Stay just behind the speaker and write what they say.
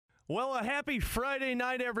Well, a happy Friday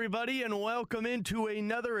night, everybody, and welcome into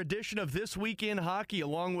another edition of This Week in Hockey,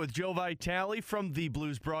 along with Joe Vitale from the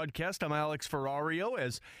Blues broadcast. I'm Alex Ferrario,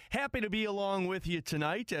 as happy to be along with you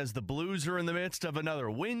tonight as the Blues are in the midst of another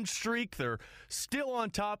win streak. They're still on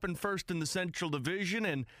top and first in the Central Division,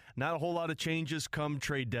 and not a whole lot of changes come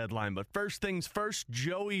trade deadline. But first things first,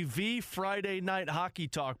 Joey V, Friday night hockey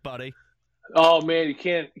talk, buddy. Oh man, you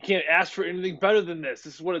can't ask for anything better than this.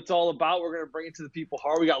 This is what it's all about. We're gonna bring it to the people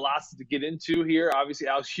hard. We got lots to get into here. Obviously,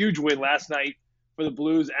 Alex, huge win last night for the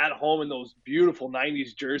Blues at home in those beautiful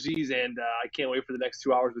 '90s jerseys, and I can't wait for the next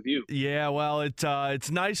 2 hours with you. Yeah, well,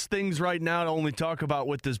 it's nice things right now to only talk about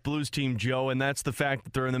with this Blues team, Joe, and that's the fact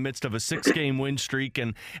that they're in the midst of a 6-game win streak.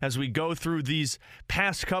 And as we go through these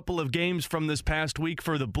past couple of games from this past week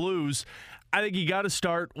for the Blues, I think you got to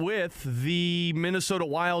start with the Minnesota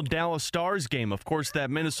Wild Dallas Stars game. Of course,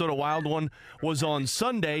 that Minnesota Wild one was on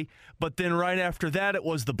Sunday, but then right after that, it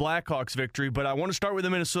was the Blackhawks victory. But I want to start with the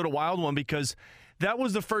Minnesota Wild one because that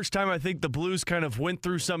was the first time I think the Blues kind of went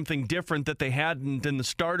through something different that they hadn't in the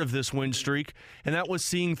start of this win streak, and that was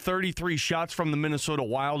seeing 33 shots from the Minnesota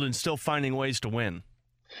Wild and still finding ways to win.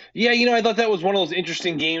 Yeah, I thought that was one of those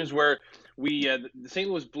interesting games where the St.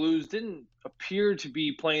 Louis Blues didn't appear to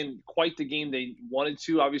be playing quite the game they wanted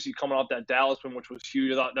to. Obviously, coming off that Dallas win, which was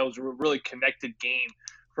huge, I thought that was a really connected game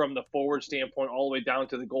from the forward standpoint all the way down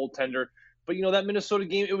to the goaltender. But that Minnesota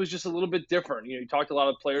game, it was just a little bit different. You talked to a lot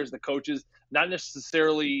of players, the coaches, not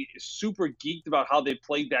necessarily super geeked about how they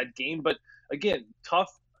played that game, but again,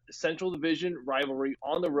 tough Central Division rivalry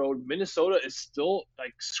on the road. Minnesota is still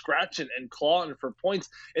like scratching and clawing for points.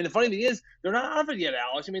 And the funny thing is, they're not out of it yet,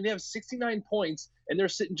 Alex. I mean, they have 69 points and they're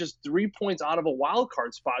sitting just 3 points out of a wild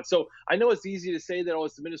card spot. So I know it's easy to say that,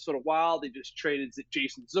 it's the Minnesota Wild. They just traded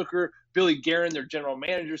Jason Zucker. Billy Guerin, their general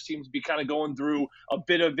manager, seems to be kind of going through a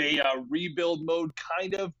bit of a rebuild mode,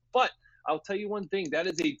 kind of. But I'll tell you one thing, that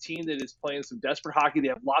is a team that is playing some desperate hockey. They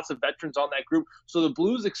have lots of veterans on that group. So the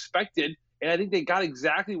Blues expected, and I think they got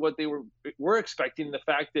exactly what they were expecting, the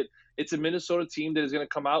fact that it's a Minnesota team that is going to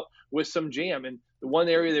come out with some jam. And the one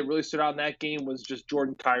area that really stood out in that game was just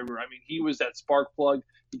Jordan Kyrou. I mean, he was that spark plug.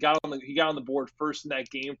 He got on the board first in that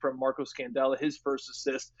game from Marco Scandella, his first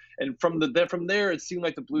assist. And from there, it seemed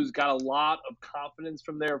like the Blues got a lot of confidence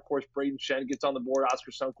from there. Of course, Braden Shen gets on the board,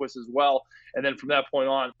 Oscar Sundqvist as well. And then from that point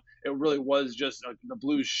on, it really was just the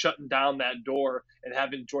Blues shutting down that door and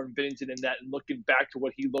having Jordan Binnington in that and looking back to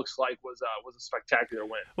what he looks like was a spectacular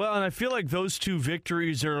win. Well, and I feel like those two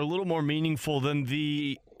victories are a little more meaningful than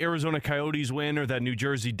the Arizona Coyotes win or that New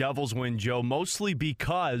Jersey Devils win, Joe, mostly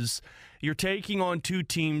because you're taking on two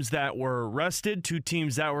teams that were rested, two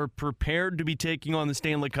teams that were prepared to be taking on the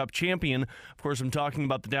Stanley Cup champion. Of course, I'm talking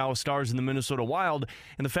about the Dallas Stars and the Minnesota Wild,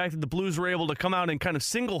 and the fact that the Blues were able to come out and kind of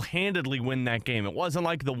single-handedly win that game. It wasn't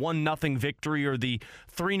like the 1-0 victory or the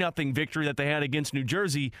 3-0 victory that they had against New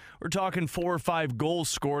Jersey. We're talking 4 or 5 goals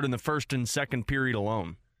scored in the first and second period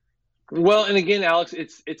alone. Well, and again, Alex,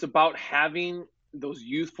 it's about having those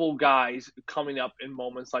youthful guys coming up in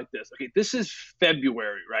moments like this. Okay, this is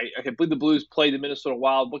February, right? I believe the Blues played the Minnesota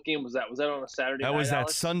Wild. What game was that? Was that on a Saturday night, That was that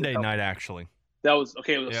Alex? Sunday night, actually. That was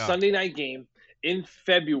okay. It was a Sunday night game in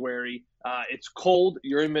February. It's cold.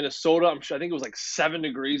 You're in Minnesota. I think it was like 7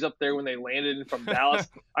 degrees up there when they landed from Dallas.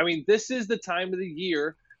 I mean, this is the time of the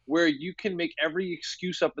year where you can make every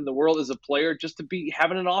excuse up in the world as a player just to be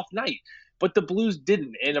having an off night. But the Blues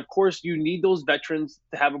didn't. And, of course, you need those veterans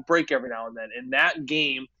to have a break every now and then. And that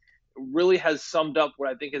game really has summed up what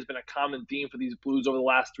I think has been a common theme for these Blues over the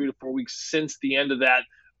last 3 to 4 weeks since the end of that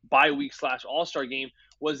bye-week / All-Star game,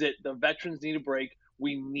 was that the veterans need a break.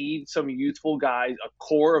 We need some youthful guys, a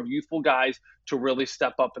core of youthful guys to really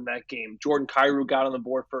step up in that game. Jordan Kyrou got on the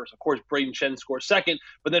board first. Of course, Braden Shen scored second.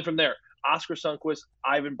 But then from there, Oscar Sundqvist,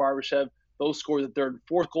 Ivan Barbashev, those score the third and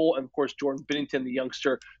fourth goal. And, of course, Jordan Binnington, the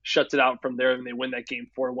youngster, shuts it out from there, and they win that game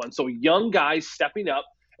 4-1. So young guys stepping up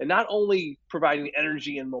and not only providing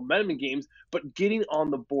energy and momentum in games, but getting on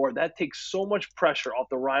the board. That takes so much pressure off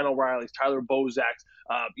the Ryan O'Reillys, Tyler Bozaks,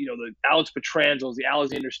 the Alex Petrangelos, the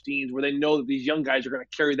Alexander Steens, where they know that these young guys are going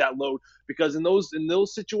to carry that load. Because in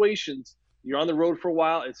those situations, you're on the road for a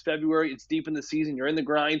while. It's February. It's deep in the season. You're in the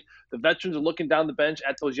grind. The veterans are looking down the bench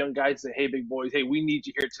at those young guys and say, hey, big boys, hey, we need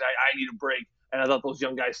you here tonight. I need a break. And I thought those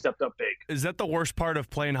young guys stepped up big. Is that the worst part of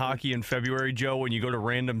playing hockey in February, Joe, when you go to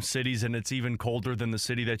random cities and it's even colder than the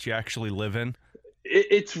city that you actually live in?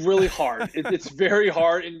 It's really hard. It's very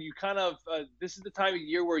hard. And you kind of this is the time of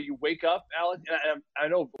year where you wake up, Alex. And I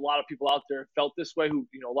know a lot of people out there felt this way,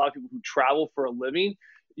 a lot of people who travel for a living.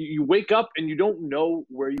 You wake up and you don't know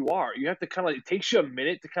where you are. You have to it takes you a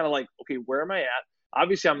minute to kind of like, okay, where am I at?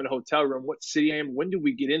 Obviously, I'm in a hotel room. What city I am? When do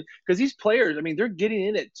we get in? Because these players, I mean, they're getting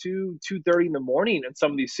in at 2:30 in the morning in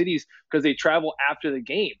some of these cities because they travel after the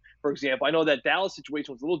game. For example, I know that Dallas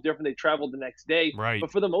situation was a little different. They traveled the next day, Right.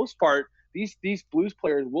 but for the most part, these Blues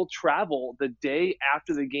players will travel the day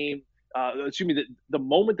after the game. Excuse me, the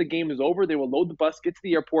moment the game is over, they will load the bus, get to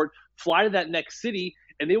the airport, fly to that next city,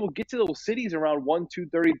 and they will get to those cities around 1,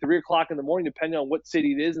 2:30, 3 o'clock in the morning, depending on what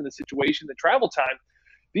city it is and the situation, the travel time.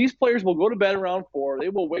 These players will go to bed around 4. They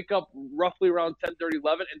will wake up roughly around 10:30,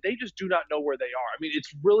 11, and they just do not know where they are. I mean,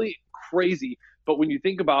 it's really crazy. But when you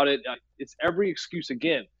think about it, it's every excuse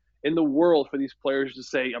again in the world for these players to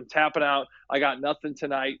say, I'm tapping out. I got nothing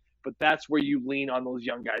tonight. But that's where you lean on those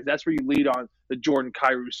young guys. That's where you lean on the Jordan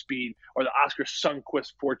Kyrou speed or the Oscar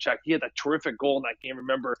Sundqvist forecheck. He had that terrific goal in that game,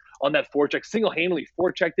 remember, on that forecheck. Single-handedly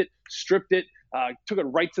forechecked it, stripped it, took it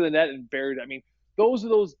right to the net and buried it. I mean, those are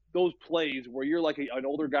those plays where you're like an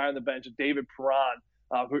older guy on the bench, David Perron,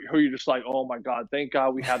 who you're just like, oh my God, thank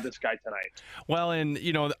God we have this guy tonight. Well, and,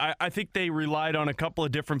 I think they relied on a couple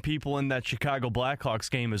of different people in that Chicago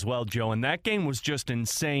Blackhawks game as well, Joe. And that game was just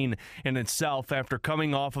insane in itself after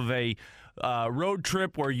coming off of a road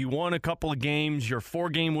trip where you won a couple of games, your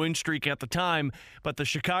 4-game win streak at the time, but the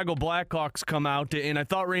Chicago Blackhawks come out, and I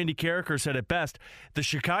thought Randy Carricker said it best, the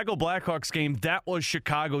Chicago Blackhawks game, that was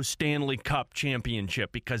Chicago's Stanley Cup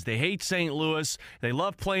championship because they hate St. Louis, they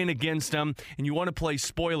love playing against them, and you want to play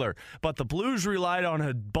spoiler. But the Blues relied on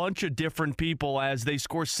a bunch of different people as they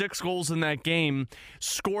scored 6 goals in that game,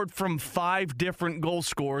 scored from 5 different goal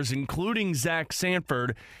scorers, including Zach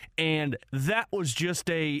Sanford, and that was just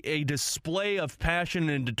a display of passion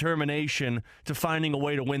and determination to finding a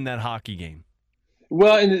way to win that hockey game.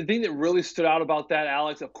 Well, and the thing that really stood out about that,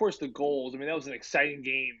 Alex, of course, the goals. I mean, that was an exciting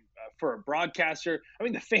game for a broadcaster. I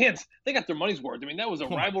mean, the fans, they got their money's worth. I mean, that was a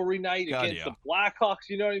rivalry night against the Blackhawks,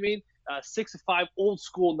 you know what I mean? 6-5 old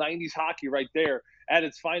school 90s hockey right there at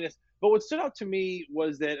its finest. But what stood out to me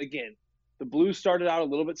was that, again, the Blues started out a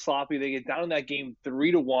little bit sloppy. They get down in that game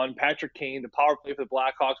 3-1. Patrick Kane, the power play for the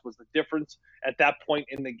Blackhawks, was the difference at that point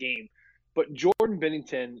in the game. But Jordan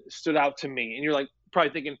Binnington stood out to me. And you're like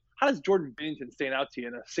probably thinking, how does Jordan Binnington stand out to you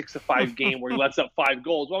in a 6-5 game where he lets up 5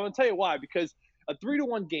 goals? Well, I'm going to tell you why. Because a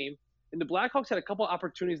 3-1 game, and the Blackhawks had a couple of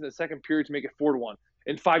opportunities in the second period to make it 4-1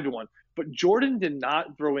 and 5-1. But Jordan did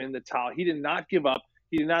not throw in the towel. He did not give up.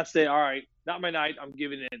 He did not say, all right, not my night, I'm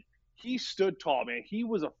giving in. He stood tall, man. He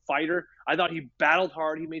was a fighter. I thought he battled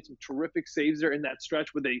hard. He made some terrific saves there in that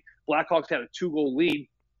stretch where the Blackhawks had a 2-goal lead.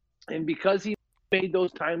 And because he made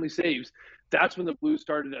those timely saves, that's when the Blues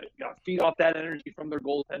started to feed off that energy from their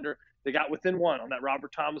goaltender. They got within 1 on that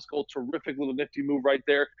Robert Thomas goal. Terrific little nifty move right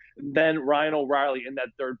there. And then Ryan O'Reilly in that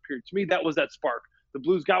third period. To me, that was that spark. The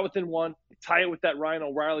Blues got within 1, tie it with that Ryan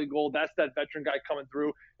O'Reilly goal. That's that veteran guy coming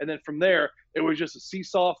through. And then from there, it was just a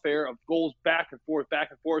seesaw affair of goals back and forth, back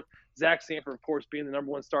and forth. Zach Sanford, of course, being the number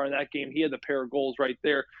 1 star in that game. He had the pair of goals right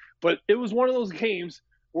there. But it was one of those games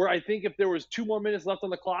where I think if there was 2 more minutes left on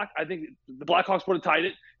the clock, I think the Blackhawks would have tied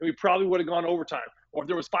it, and we probably would have gone overtime. Or if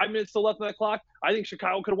there was 5 minutes still left on the clock, I think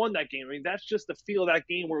Chicago could have won that game. I mean, that's just the feel of that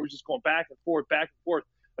game where it was just going back and forth, back and forth.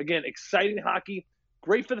 Again, exciting hockey,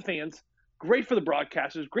 great for the fans, great for the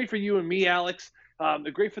broadcasters, great for you and me, Alex.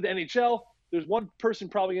 They're great for the NHL. There's one person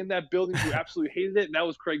probably in that building who absolutely hated it, and that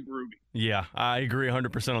was Craig Berube. Yeah, I agree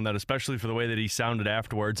 100% on that, especially for the way that he sounded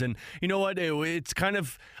afterwards. And you know what? It's kind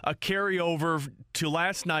of a carryover to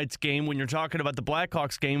last night's game when you're talking about the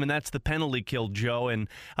Blackhawks game, and that's the penalty kill, Joe. And,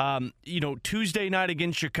 Tuesday night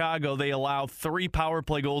against Chicago, they allow 3 power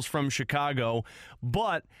play goals from Chicago,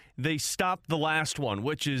 but they stopped the last one,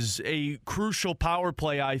 which is a crucial power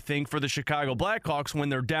play, I think, for the Chicago Blackhawks when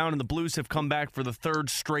they're down and the Blues have come back for the 3rd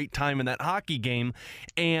straight time in that hockey game.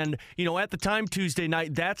 And, at the time Tuesday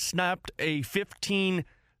night, that snapped a 15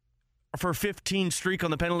 streak on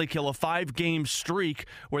the penalty kill, a 5-game streak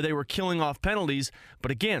where they were killing off penalties. But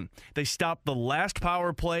again, they stopped the last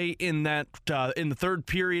power play in that in the 3rd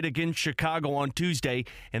period against Chicago on Tuesday,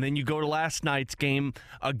 and then you go to last night's game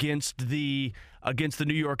against the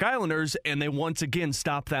New York Islanders, and they once again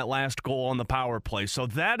stopped that last goal on the power play. So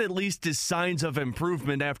that at least is signs of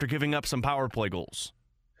improvement after giving up some power play goals.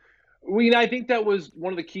 Well, I think that was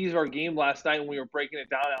one of the keys of our game last night when we were breaking it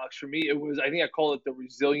down, Alex. For me, I think I call it the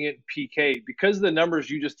resilient PK because of the numbers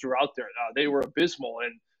you just threw out there. They were abysmal.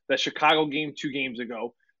 And the Chicago game 2 games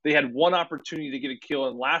ago, they had 1 opportunity to get a kill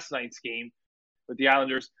in last night's game with the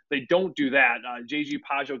Islanders. They don't do that. JG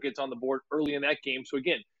Pageau gets on the board early in that game. So,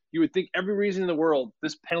 again, you would think every reason in the world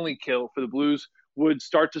this penalty kill for the Blues would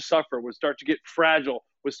start to suffer, would start to get fragile,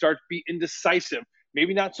 would start to be indecisive.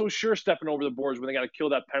 Maybe not so sure stepping over the boards when they got to kill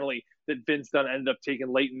that penalty that Vince Dunn ended up taking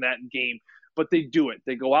late in that game. but they do it.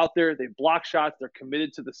 They go out there, they block shots, they're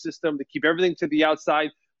committed to the system, they keep everything to the outside.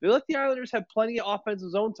 They let the Islanders have plenty of offensive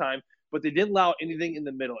zone time, but they didn't allow anything in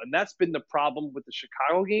the middle. And that's been the problem with the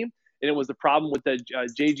Chicago game, and it was the problem with the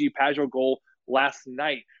J.G. Pageau goal last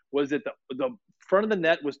night, was that the front of the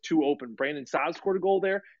net was too open. Brandon Saad scored a goal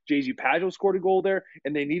there. J.G. Pageau scored a goal there,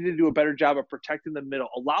 and they needed to do a better job of protecting the middle.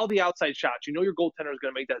 Allow the outside shots. You know your goaltender is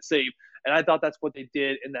going to make that save, and I thought that's what they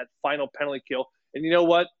did in that final penalty kill. And you know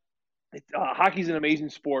what? Hockey's an amazing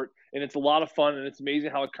sport, and it's a lot of fun, and it's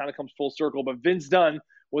amazing how it kind of comes full circle. But Vince Dunn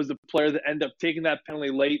was the player that ended up taking that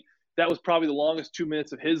penalty late. That was probably the longest 2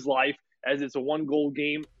 minutes of his life, as it's a one-goal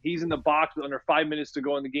game. He's in the box with under 5 minutes to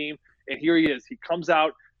go in the game, and here he is. He comes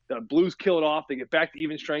out. The Blues kill it off. They get back to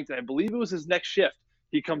even strength, and I believe it was his next shift.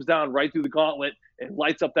 He comes down right through the gauntlet and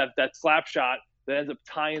lights up that slap shot that ends up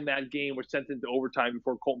tying that game, which sent it into overtime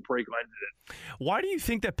before Colton Parayko ended it. Why do you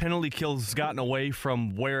think that penalty kill's gotten away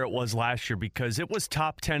from where it was last year? Because it was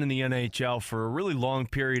top 10 in the NHL for a really long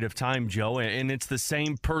period of time, Joe, and it's the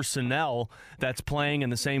same personnel that's playing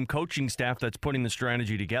and the same coaching staff that's putting the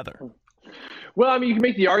strategy together. Well, I mean, you can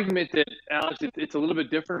make the argument that, Alex, it's a little bit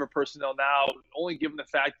different of a personnel now, only given the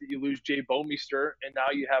fact that you lose Jay Bouwmeester and now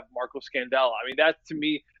you have Marco Scandella. I mean, that to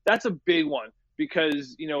me, that's a big one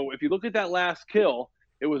because, you know, if you look at that last kill,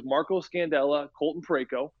 it was Marco Scandella, Colton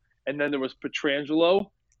Parayko, and then there was Pietrangelo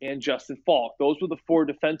and Justin Falk. Those were the four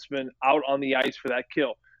defensemen out on the ice for that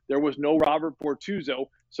kill. There was no Robert Bortuzzo.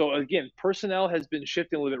 So, again, personnel has been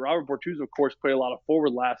shifting a little bit. Robert Bortuzzo, of course, played a lot of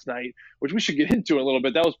forward last night, which we should get into in a little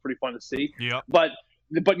bit. That was pretty fun to see. Yep. But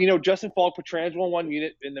you know, Justin Falk, Pietrangelo in one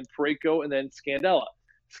unit, and then Parayko, and then Scandella.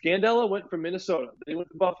 Scandella went from Minnesota. Then he went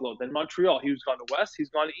to Buffalo. Then Montreal. He's gone to West. He's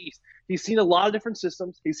gone to East. He's seen a lot of different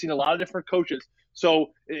systems. He's seen a lot of different coaches.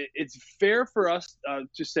 So it's fair for us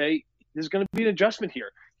to say there's going to be an adjustment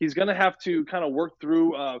here. He's going to have to kind of work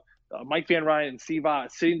through Mike Van Ryn and Steve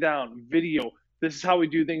Ott, sitting down, video. This is how we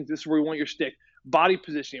do things. This is where we want your stick. Body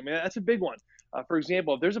positioning. I mean, that's a big one. For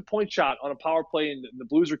example, if there's a point shot on a power play and the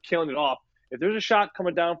Blues are killing it off, if there's a shot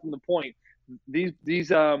coming down from the point, these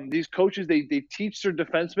coaches, they teach their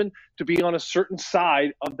defensemen to be on a certain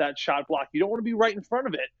side of that shot block. You don't want to be right in front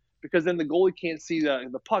of it because then the goalie can't see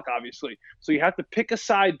the puck, obviously. So you have to pick a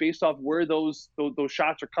side based off where those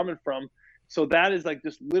shots are coming from. So that is like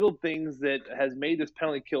just little things that has made this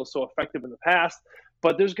penalty kill so effective in the past.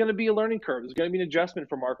 But there's going to be a learning curve. There's going to be an adjustment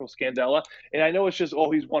for Marco Scandella. And I know it's just,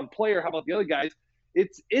 he's one player. How about the other guys?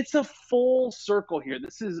 It's a full circle here.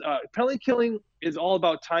 This is penalty killing is all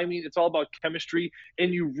about timing. It's all about chemistry,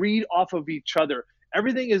 and you read off of each other.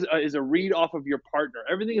 Everything is a read off of your partner.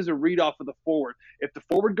 Everything is a read off of the forward. If the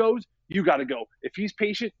forward goes, you got to go. If he's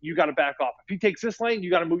patient, you got to back off. If he takes this lane, you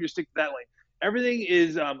got to move your stick to that lane. Everything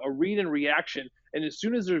is a read and reaction. And as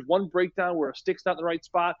soon as there's one breakdown where a stick's not in the right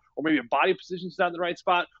spot, or maybe a body position's not in the right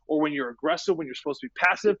spot, or when you're aggressive when you're supposed to be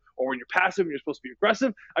passive, or when you're passive when you're supposed to be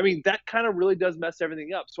aggressive, I mean, that kind of really does mess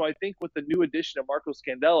everything up. So I think with the new addition of Marco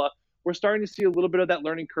Scandella, we're starting to see a little bit of that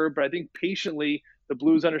learning curve, but I think patiently the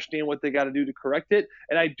Blues understand what they got to do to correct it.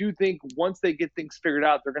 And I do think once they get things figured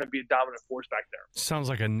out, they're going to be a dominant force back there. Sounds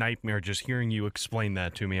like a nightmare just hearing you explain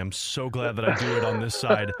that to me. I'm so glad that I do it on this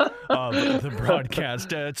side of the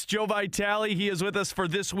broadcast. It's Joe Vitale. He is with us for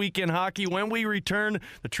This Week in Hockey. When we return,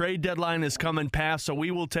 the trade deadline is coming past, so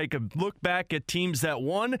we will take a look back at teams that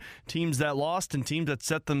won, teams that lost, and teams that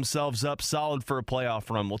set themselves up solid for a playoff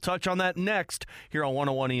run. We'll touch on that next here on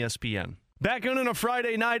 101 ESPN. Back on a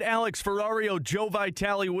Friday night, Alex Ferrario, Joe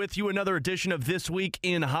Vitale with you. Another edition of This Week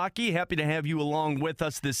in Hockey. Happy to have you along with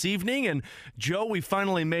us this evening. And Joe, we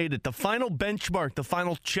finally made it. The final benchmark, the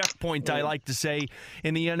final checkpoint, I like to say,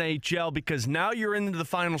 in the NHL, because now you're into the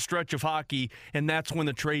final stretch of hockey, and that's when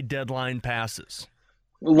the trade deadline passes.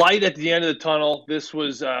 Light at the end of the tunnel. This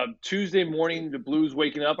was Tuesday morning, the Blues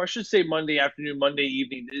waking up. I should say Monday afternoon, Monday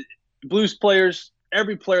evening. Blues players,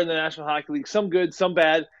 every player in the National Hockey League, some good, some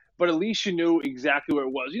bad, but at least you knew exactly where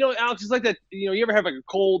it was. You know, Alex, it's like that, you ever have like a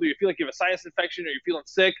cold or you feel like you have a sinus infection or you're feeling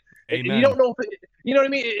sick. Amen. And you don't know if you know what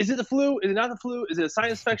I mean? Is it the flu? Is it not the flu? Is it a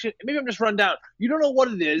sinus infection? Maybe I'm just run down. You don't know what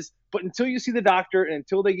it is, but until you see the doctor and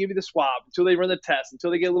until they give you the swab, until they run the test,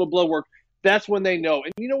 until they get a little blood work, that's when they know.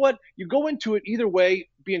 And you know what? You go into it either way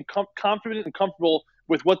being confident and comfortable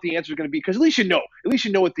with what the answer is going to be, because at least you know. At least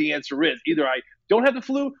you know what the answer is. Either I don't have the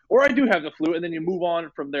flu or I do have the flu, and then you move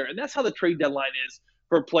on from there. And that's how the trade deadline is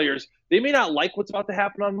for players. They may not like what's about to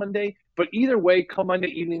happen on Monday, but either way, come Monday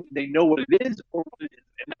evening, they know what it is or what it is.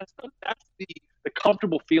 And that's the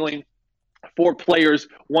comfortable feeling for players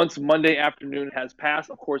once Monday afternoon has passed.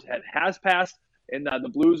 Of course, it has passed, and the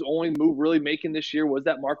Blues' only move really making this year was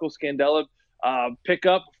that Marco Scandella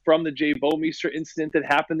pickup from the Jay Bouwmeester incident that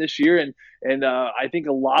happened this year, and I think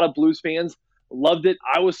a lot of Blues fans loved it.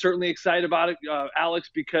 I was certainly excited about it, Alex,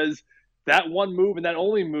 because that one move and that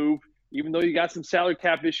only move, even though you got some salary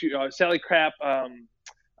cap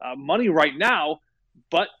money right now,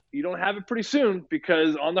 but you don't have it pretty soon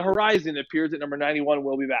because on the horizon, it appears that number 91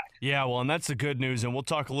 will be back. Yeah, well, and that's the good news, and we'll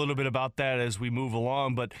talk a little bit about that as we move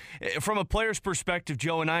along. But from a player's perspective,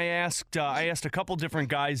 Joe, and I asked a couple different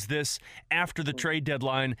guys this after the trade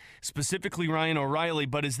deadline, specifically Ryan O'Reilly,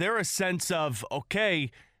 but is there a sense of,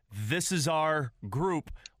 okay, this is our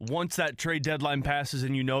group once that trade deadline passes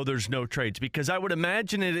and you know there's no trades? Because I would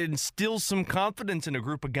imagine it instills some confidence in a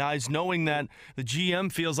group of guys knowing that the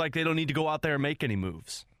GM feels like they don't need to go out there and make any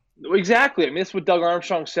moves. Exactly. I mean, that's what Doug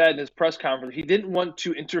Armstrong said in his press conference. He didn't want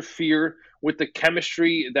to interfere with the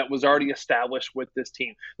chemistry that was already established with this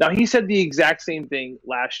team. Now, he said the exact same thing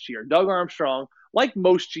last year. Doug Armstrong, like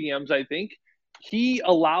most GMs, I think, he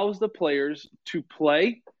allows the players to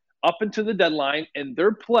play up until the deadline, and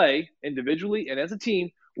their play individually and as a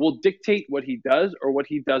team will dictate what he does or what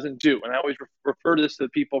he doesn't do. And I always refer to this to the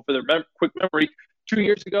people for their quick memory. 2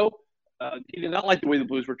 years ago, he did not like the way the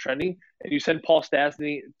Blues were trending, and you send Paul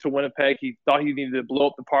Stastny to Winnipeg. He thought he needed to blow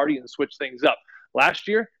up the party and switch things up. Last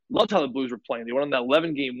year, loved how the Blues were playing. They went on that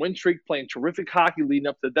 11-game win streak, playing terrific hockey leading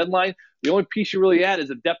up to the deadline. The only piece you really had is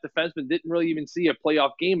a depth defenseman didn't really even see a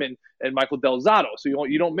playoff game in Michael Del Zotto. So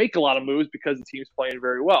you don't make a lot of moves because the team's playing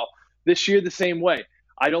very well. This year, the same way.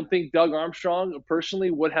 I don't think Doug Armstrong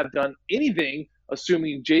personally would have done anything,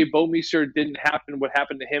 assuming Jay Bouwmeester didn't happen, what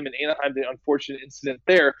happened to him in Anaheim, the unfortunate incident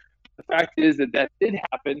there. The fact is that did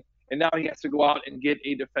happen, and now he has to go out and get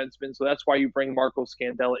a defenseman. So that's why you bring Marco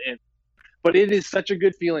Scandella in. But it is such a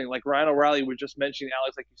good feeling, like Ryan O'Reilly was just mentioning,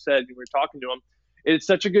 Alex, like you said, we were talking to him. It's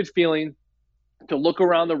such a good feeling to look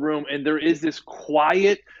around the room, and there is this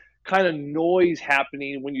quiet kind of noise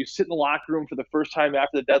happening when you sit in the locker room for the first time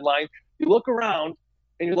after the deadline. You look around,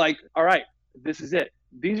 and you're like, all right, this is it.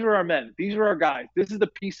 These are our men. These are our guys. This is the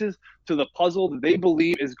pieces to the puzzle that they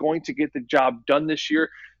believe is going to get the job done this year.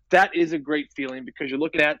 That is a great feeling because you're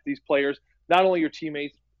looking at these players, not only your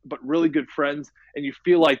teammates, but really good friends, and you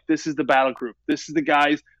feel like this is the battle group. This is the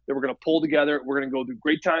guys that we're going to pull together. We're going to go through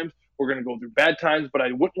great times. We're going to go through bad times, but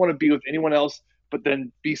I wouldn't want to be with anyone else but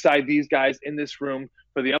then beside these guys in this room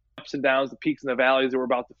for the ups and downs, the peaks and the valleys that we're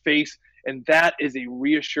about to face. And that is a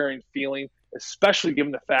reassuring feeling, especially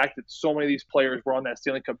given the fact that so many of these players were on that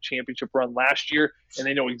Stanley Cup championship run last year, and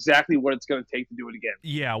they know exactly what it's going to take to do it again.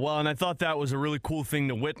 Yeah, well, and I thought that was a really cool thing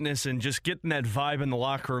to witness, and just getting that vibe in the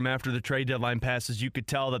locker room after the trade deadline passes, you could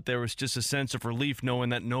tell that there was just a sense of relief knowing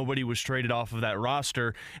that nobody was traded off of that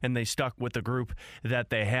roster, and they stuck with the group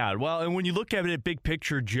that they had. Well, and when you look at it big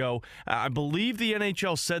picture, Joe, I believe the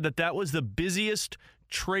NHL said that was the busiest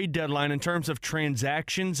trade deadline in terms of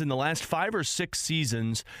transactions in the last 5 or 6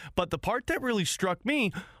 seasons. But the part that really struck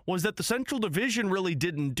me was that the Central Division really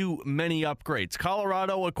didn't do many upgrades.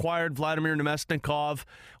 Colorado acquired Vladimir Nemestnikov,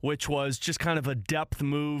 which was just kind of a depth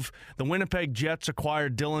move. The Winnipeg Jets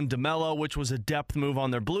acquired Dylan DeMello, which was a depth move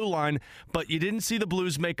on their blue line. But you didn't see the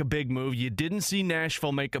Blues make a big move. You didn't see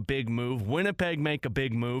Nashville make a big move. Winnipeg make a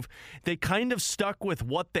big move. They kind of stuck with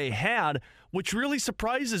what they had, which really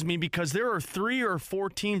surprises me because there are 3 or 4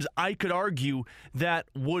 teams I could argue that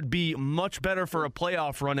would be much better for a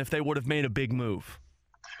playoff run if they would have made a big move.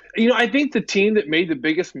 You know, I think the team that made the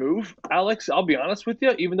biggest move, Alex, I'll be honest with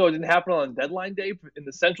you, even though it didn't happen on deadline day in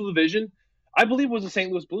the Central Division, I believe was the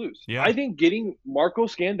St. Louis Blues. Yeah. I think getting Marco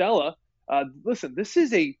Scandella, listen, this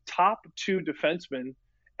is a top 2 defenseman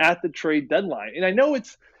at the trade deadline. And I know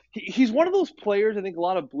he's one of those players I think a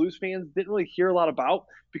lot of Blues fans didn't really hear a lot about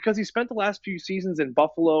because he spent the last few seasons in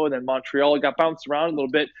Buffalo and then Montreal. He got bounced around a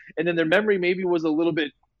little bit, and then their memory maybe was a little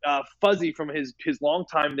bit fuzzy from his long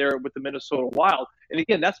time there with the Minnesota Wild. And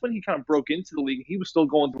again, that's when he kind of broke into the league. He was still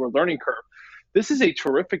going through a learning curve. This is a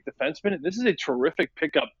terrific defenseman, and this is a terrific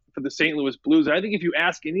pickup for the St. Louis Blues. And I think if you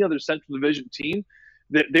ask any other Central Division team,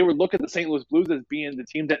 that they would look at the St. Louis Blues as being the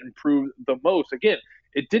team that improved the most. Again,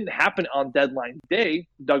 it didn't happen on deadline day.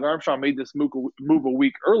 Doug Armstrong made this move a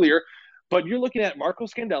week earlier. But you're looking at Marco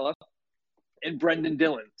Scandella and Brendan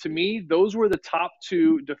Dillon. To me, those were the top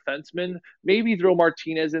 2 defensemen. Maybe throw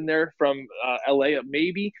Martinez in there from LA,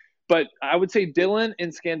 maybe. But I would say Dillon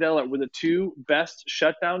and Scandella were the 2 best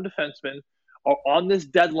shutdown defensemen on this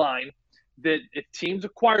deadline that if teams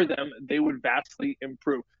acquire them, they would vastly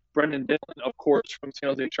improve. Brendan Dillon, of course, from San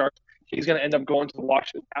Jose Sharks, he's going to end up going to the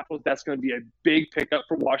Washington Capitals. That's going to be a big pickup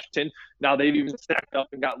for Washington. Now they've even stacked up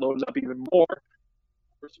and got loaded up even more.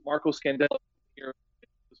 Marco Scandella here.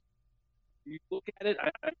 You look at it,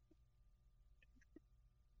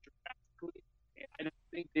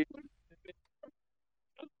 think they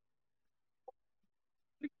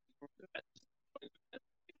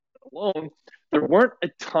alone, there weren't a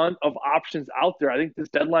ton of options out there. I think this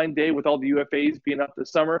deadline day with all the UFAs being up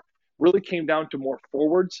this summer really came down to more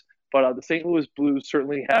forwards. But the St. Louis Blues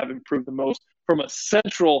certainly have improved the most from a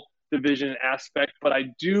Central Division aspect. But I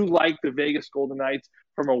do like the Vegas Golden Knights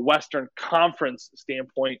from a Western Conference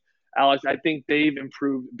standpoint. Alex, I think they've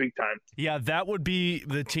improved big time. Yeah, that would be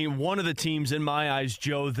the team, one of the teams in my eyes,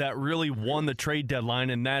 Joe, that really won the trade deadline,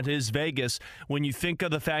 and that is Vegas. When you think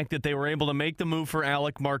of the fact that they were able to make the move for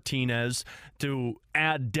Alec Martinez to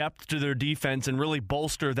add depth to their defense and really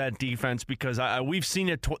bolster that defense, because we've seen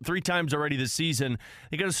it 3 times already this season.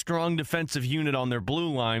 They got a strong defensive unit on their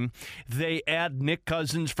blue line. They add Nick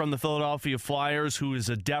Cousins from the Philadelphia Flyers, who is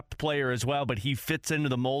a depth player as well, but he fits into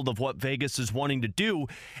the mold of what Vegas is wanting to do.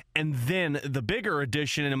 And then the bigger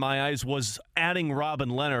addition in my eyes was adding Robin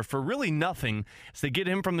Lehner for really nothing as they get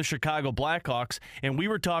him from the Chicago Blackhawks. And we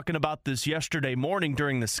were talking about this yesterday morning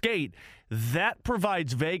during the skate. That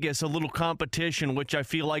provides Vegas a little competition, which I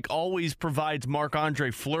feel like always provides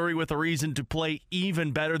Marc-Andre Fleury with a reason to play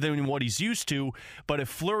even better than what he's used to. But if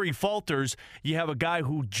Fleury falters, you have a guy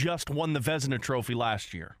who just won the Vezina Trophy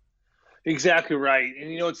last year. Exactly right.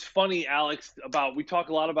 And, it's funny, Alex, we talk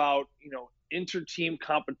a lot about, inter-team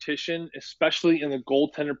competition, especially in the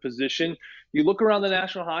goaltender position. You look around the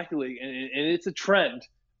National Hockey League, and it's a trend,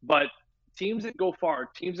 but teams that go far,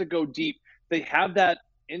 teams that go deep, they have that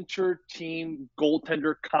inter-team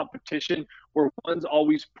goaltender competition where one's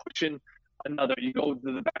always pushing another. You go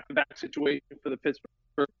to the back-to-back situation for the Pittsburgh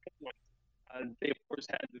Penguins. They, of course,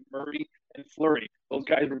 had Murray and Fleury. Those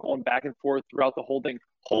guys were going back and forth throughout the whole thing.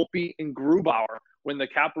 Holtby and Grubauer when the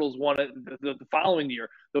Capitals won it the following year,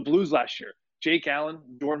 the Blues last year. Jake Allen,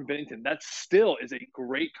 Jordan Binnington. That still is a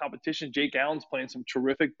great competition. Jake Allen's playing some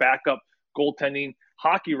terrific backup goaltending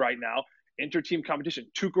hockey right now. Inter-team competition.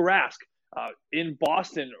 Tuukka Rask in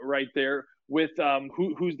Boston right there with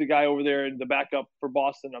who's the guy over there in the backup for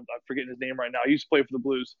Boston? I'm forgetting his name right now. He used to play for the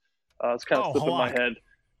Blues. It's kind of slipping my head.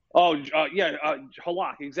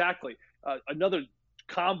 Halak, exactly. Another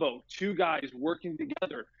combo, 2 guys working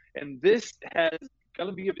together, and this is going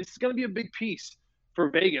to be a big piece for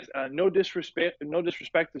Vegas. No disrespect to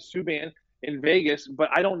Subban in Vegas, but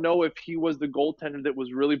I don't know if he was the goaltender that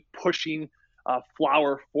was really pushing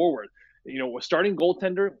Flower forward. A starting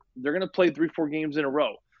goaltender, they're going to play 3-4 games in a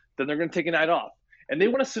row. Then they're going to take a night off, and they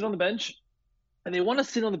want to sit on the bench. And they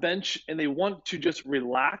want to just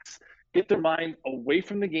relax, get their mind away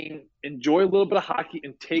from the game, enjoy a little bit of hockey,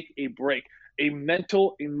 and take a break, a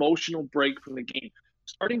mental, emotional break from the game.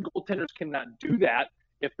 Starting goaltenders cannot do that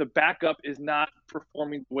if the backup is not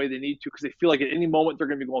performing the way they need to, because they feel like at any moment they're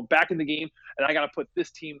going to be going back in the game, and I got to put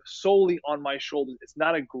this team solely on my shoulders. It's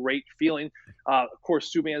not a great feeling. Of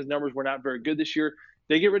course, Subban's numbers were not very good this year.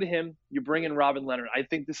 They get rid of him. You bring in Robin Lehner. I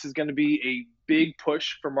think this is going to be a big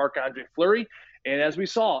push for Marc-Andre Fleury. And as we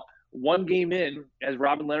saw, 1 game in, as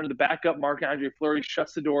Robin Lehner, the backup, Marc-Andre Fleury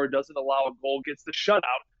shuts the door, doesn't allow a goal, gets the shutout.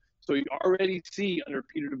 So you already see under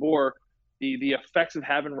Peter DeBoer the effects of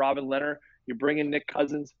having Robin Lehner. You bring in Nick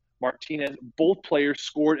Cousins, Martinez. Both players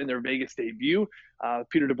scored in their Vegas debut.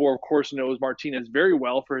 Peter DeBoer, of course, knows Martinez very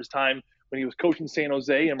well for his time when he was coaching San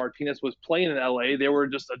Jose and Martinez was playing in LA. They were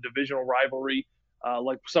just a divisional rivalry,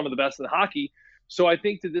 like some of the best in hockey. So I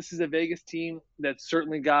think that this is a Vegas team that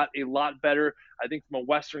certainly got a lot better. I think from a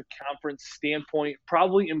Western Conference standpoint,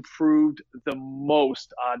 probably improved the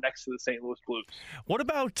most next to the St. Louis Blues. What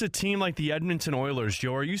about a team like the Edmonton Oilers,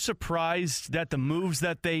 Joe? Are you surprised that the moves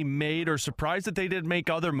that they made, or surprised that they did make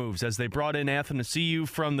other moves, as they brought in Athanasiou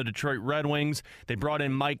from the Detroit Red Wings, they brought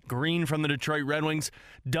in Mike Green from the Detroit Red Wings?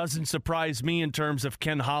 Doesn't surprise me in terms of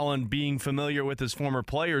Ken Holland being familiar with his former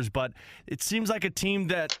players, but it seems like a team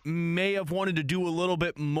that may have wanted to do a little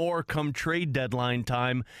bit more come trade deadline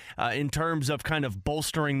time in terms of kind of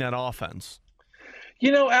bolstering that offense.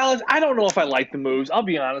 Alex, I don't know if I like the moves. I'll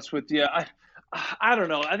be honest with you. I don't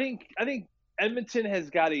know. I think Edmonton has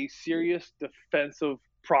got a serious defensive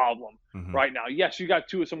problem right now. Yes, you got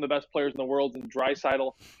 2 of some of the best players in the world in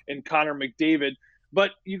Draisaitl and Connor McDavid,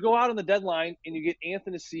 but you go out on the deadline and you get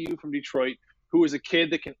Athanasiou from Detroit, who is a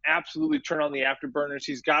kid that can absolutely turn on the afterburners.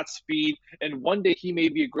 He's got speed, and one day he may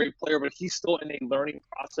be a great player, but he's still in a learning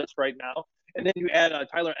process right now. And then you add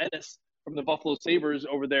Tyler Ennis from the Buffalo Sabres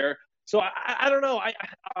over there. So I don't know. I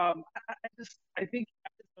think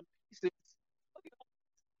pieces.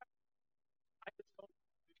 I just don't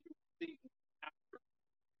think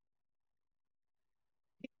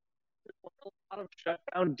a lot of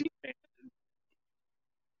shutdown defense.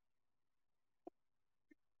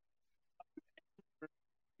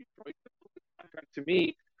 to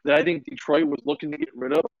me that I think Detroit was looking to get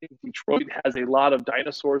rid of. I think Detroit has a lot of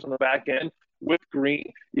dinosaurs on the back end with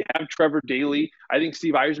Green. You have Trevor Daley. I think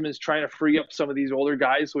Steve Yzerman is trying to free up some of these older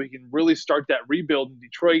guys so he can really start that rebuild in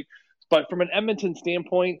Detroit. But from an Edmonton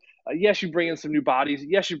standpoint, yes, you bring in some new bodies.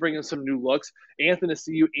 Yes, you bring in some new looks. Anthony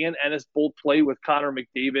Ciu and Ennis both play with Connor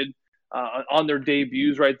McDavid on their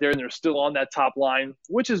debuts right there, and they're still on that top line,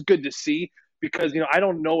 which is good to see because, I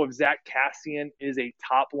don't know if Zach Kassian is a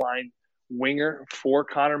top line winger for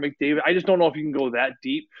Connor McDavid. I just don't know if you can go that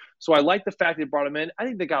deep. So I like the fact they brought him in. I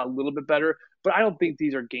think they got a little bit better, but I don't think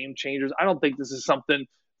these are game changers. I don't think this is something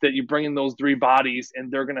that you bring in those three bodies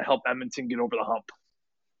and they're going to help Edmonton get over the hump.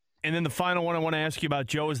 And then the final one I want to ask you about,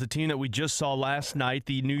 Joe, is the team that we just saw last night,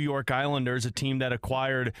 the New York Islanders, a team that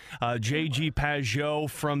acquired J.G. Pageau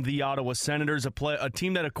from the Ottawa Senators, a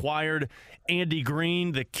team that acquired Andy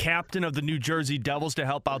Green, the captain of the New Jersey Devils, to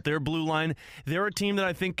help out their blue line. They're a team that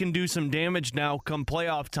I think can do some damage now come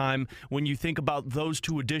playoff time when you think about those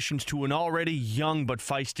two additions to an already young but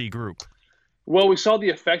feisty group. Well, we saw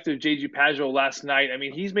the effect of J.G. Pageau last night. I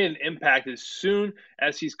mean, he's made an impact as soon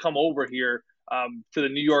as he's come over here to the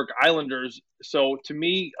New York Islanders. So to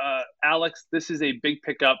me, Alex, this is a big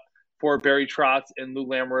pickup for Barry Trotz and Lou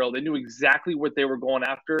Lamoriello. They knew exactly what they were going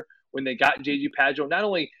after when they got J.G. Pageau, not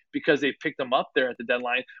only because they picked him up there at the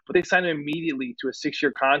deadline, but they signed him immediately to a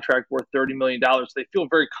 6-year contract worth $30 million. So they feel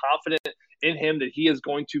very confident in him that he is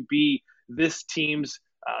going to be this team's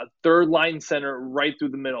third line center right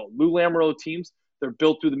through the middle. Lou Lamoriello teams, they're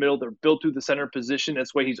built through the middle. They're built through the center position.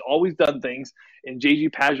 That's the way he's always done things. And J.G.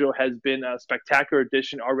 Pageau has been a spectacular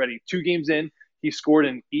addition already. 2 games in, he scored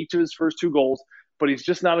in each of his first 2 goals, but he's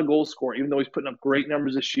just not a goal scorer. Even though he's putting up great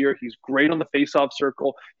numbers this year, he's great on the faceoff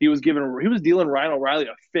circle. He was dealing Ryan O'Reilly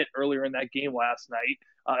a fit earlier in that game last night,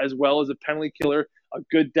 as well as a penalty killer, a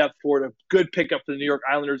good depth forward, a good pickup for the New York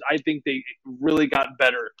Islanders. I think they really got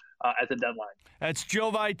better at the deadline. That's Joe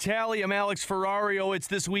Vitale. I'm Alex Ferrario. It's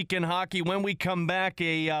This Week in Hockey. When we come back,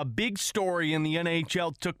 a big story in the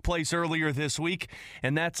NHL took place earlier this week,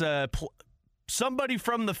 and that's somebody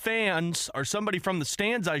from the fans, or somebody from the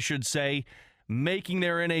stands, I should say, making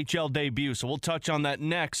their NHL debut. So we'll touch on that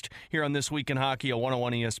next here on This Week in Hockey on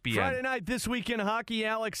 101 ESPN. Friday night, This Week in Hockey.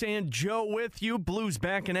 Alex and Joe with you. Blues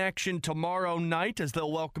back in action tomorrow night as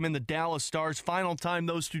they'll welcome in the Dallas Stars. Final time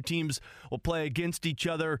those two teams will play against each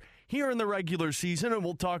other here in the regular season, and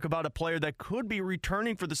we'll talk about a player that could be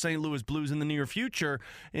returning for the St. Louis Blues in the near future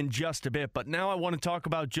in just a bit. But now I want to talk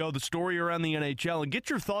about, Joe, the story around the NHL and get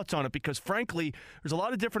your thoughts on it because, frankly, there's a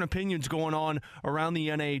lot of different opinions going on around the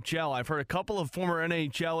NHL. I've heard a couple of former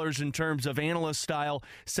NHLers in terms of analyst style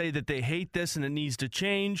say that they hate this and it needs to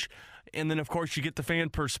change. And then, of course, you get the fan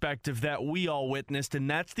perspective that we all witnessed, and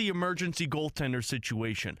that's the emergency goaltender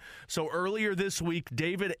situation. So earlier this week,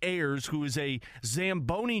 David Ayers, who is a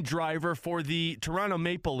Zamboni driver for the Toronto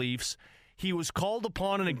Maple Leafs, he was called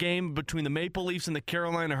upon in a game between the Maple Leafs and the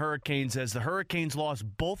Carolina Hurricanes as the Hurricanes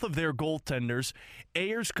lost both of their goaltenders.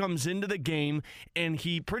 Ayers comes into the game, and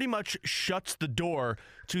he pretty much shuts the door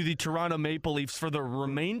to the Toronto Maple Leafs for the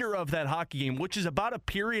remainder of that hockey game, which is about a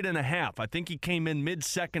period and a half. I think he came in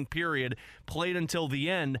mid-second period, played until the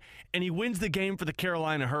end, and he wins the game for the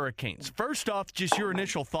Carolina Hurricanes. First off, just your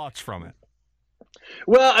initial thoughts from it.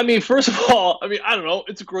 Well, I mean, first of all, I don't know.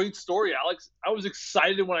 It's a great story, Alex. I was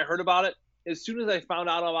excited when I heard about it. As soon as I found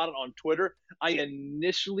out about it on Twitter, I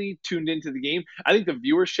initially tuned into the game. I think the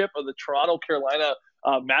viewership of the Toronto-Carolina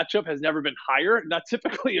matchup has never been higher. Not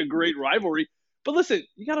typically a great rivalry. But listen,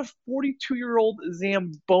 you got a 42-year-old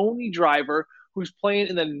Zamboni driver who's playing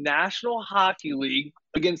in the National Hockey League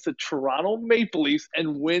against the Toronto Maple Leafs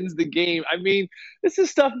and wins the game. I mean, this is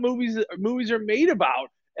stuff movies are made about.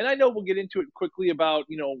 And I know we'll get into it quickly about,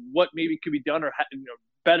 what maybe could be done or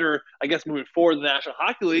better, I guess, moving forward in the National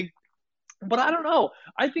Hockey League. But I don't know.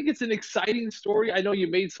 I think it's an exciting story. I know you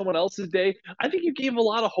made someone else's day. I think you gave a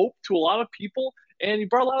lot of hope to a lot of people, and you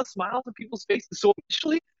brought a lot of smiles to people's faces. So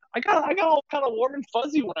initially, I got all kind of warm and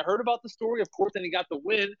fuzzy when I heard about the story. Of course, then he got the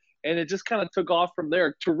win, and it just kind of took off from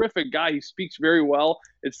there. Terrific guy. He speaks very well.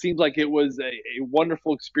 It seems like it was a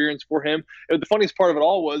wonderful experience for him. And the funniest part of it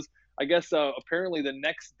all was, I guess apparently the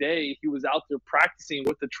next day he was out there practicing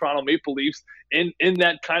with the Toronto Maple Leafs in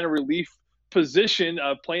that kind of relief position,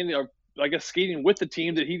 playing, I guess, skating with the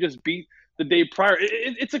team that he just beat the day prior.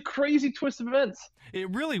 It's a crazy twist of events. It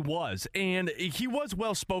really was. And he was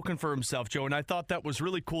well spoken for himself, Joe, and I thought that was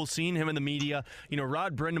really cool seeing him in the media. You know,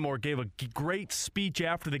 Rod Brindamore gave a great speech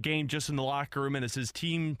after the game just in the locker room, and as his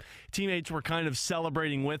teammates were kind of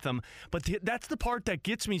celebrating with him. But that's the part that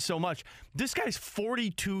gets me so much. This guy's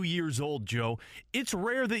 42 years old, Joe. It's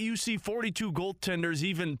rare that you see 42 goaltenders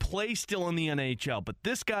even play still in the NHL, but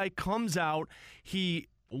this guy comes out, he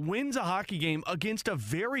wins a hockey game against a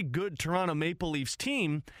very good Toronto Maple Leafs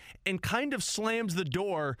team and kind of slams the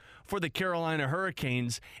door for the Carolina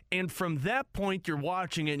Hurricanes. And from that point, you're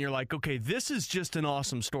watching it and you're like, okay, this is just an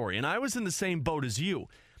awesome story. And I was in the same boat as you.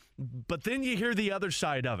 But then you hear the other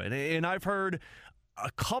side of it. And I've heard a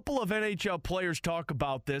couple of NHL players talk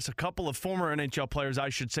about this, a couple of former NHL players, I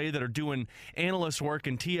should say, that are doing analyst work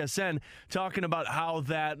in TSN, talking about how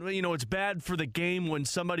that, you know, it's bad for the game when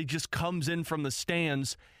somebody just comes in from the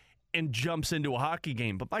stands and jumps into a hockey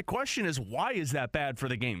game. But my question is, why is that bad for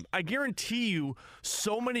the game? I guarantee you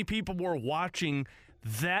so many people were watching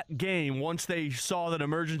that game once they saw that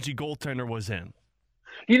emergency goaltender was in.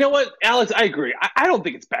 You know what, Alex, I agree. I don't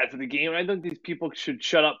think it's bad for the game. I think these people should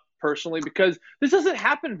shut up personally, because this doesn't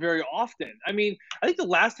happen very often. I mean, I think the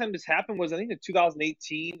last time this happened was, I think, in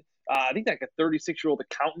 2018. I think like a 36-year-old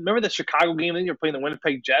accountant. Remember the Chicago game? I think you're playing the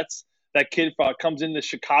Winnipeg Jets. That kid comes in the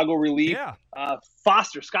Chicago relief. Yeah.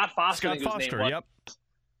 Scott Foster. Yep.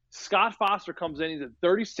 Scott Foster comes in. He's a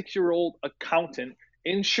 36-year-old accountant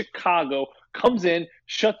in Chicago, comes in,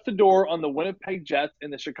 shuts the door on the Winnipeg Jets,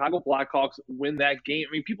 and the Chicago Blackhawks win that game.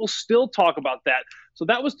 I mean, people still talk about that. So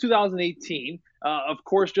that was 2018. Of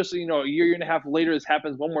course, just, you know, a year and a half later, this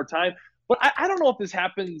happens one more time. But I don't know if this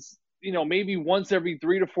happens, you know, maybe once every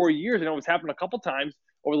 3 to 4 years. I know it's happened a couple times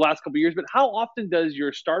over the last couple of years, but how often does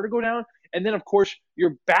your starter go down? And then, of course,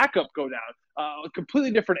 your backup go down? A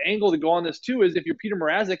completely different angle to go on this, too, is if you're Peter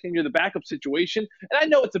Mrazek and you're the backup situation. And I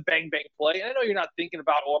know it's a bang-bang play. And I know you're not thinking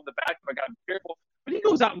about, oh, I'm the backup, I got to be careful. But he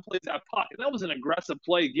goes out and plays that puck. And that was an aggressive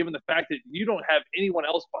play, given the fact that you don't have anyone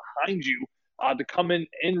else behind you to come in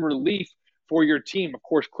relief for your team. Of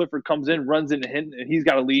course, Clifford comes in, runs into him, and he's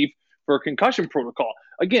got to leave for a concussion protocol.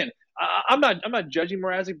 Again, I'm not judging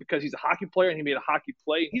Mrazek because he's a hockey player and he made a hockey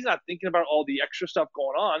play. He's not thinking about all the extra stuff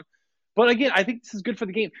going on. But again, I think this is good for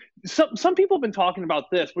the game. Some people have been talking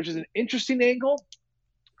about this, which is an interesting angle.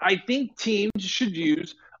 I think teams should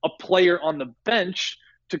use a player on the bench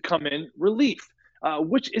to come in relief,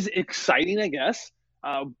 which is exciting, I guess.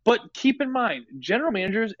 But keep in mind, general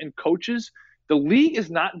managers and coaches, the league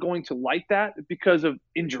is not going to like that because of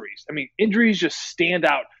injuries. I mean, injuries just stand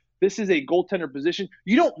out. This is a goaltender position.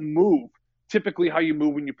 You don't move typically how you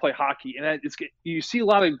move when you play hockey. And you see a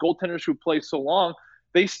lot of goaltenders who play so long,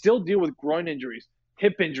 they still deal with groin injuries,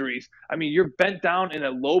 hip injuries. I mean, you're bent down in a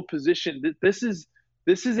low position. This is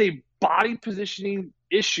a body positioning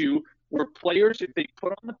issue where players, if they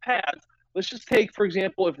put on the pads, let's just take, for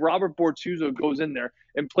example, if Robert Bortuzzo goes in there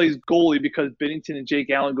and plays goalie because Binnington and Jake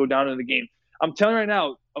Allen go down in the game. I'm telling you right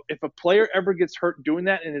now, if a player ever gets hurt doing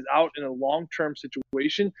that and is out in a long-term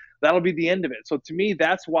situation, that'll be the end of it. So to me,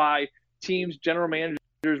 that's why teams, general managers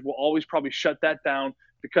will always probably shut that down,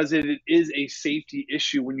 because it is a safety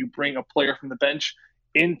issue when you bring a player from the bench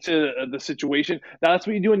into the situation. Now, that's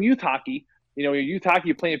what you do in youth hockey. You know, your youth hockey,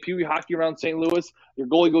 you're playing Pee Wee hockey around St. Louis, your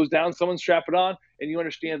goalie goes down, someone strap it on, and you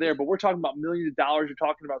understand there. But we're talking about millions of dollars. You're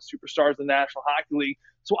talking about superstars in the National Hockey League.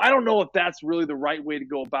 So I don't know if that's really the right way to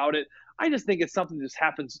go about it. I just think it's something that just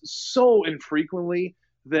happens so infrequently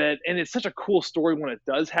and it's such a cool story when it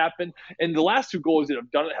does happen. And the last two goalies that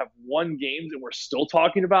have done it have won games, and we're still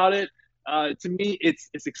talking about it. To me, it's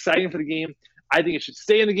exciting for the game. I think it should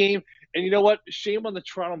stay in the game. And you know what? Shame on the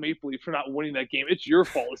Toronto Maple Leafs for not winning that game. It's your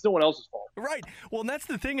fault. It's no one else's fault. Right. Well, and that's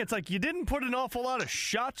the thing. It's like you didn't put an awful lot of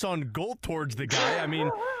shots on goal towards the guy. I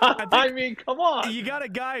mean, come on. You got a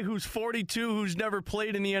guy who's 42 who's never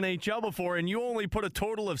played in the NHL before, and you only put a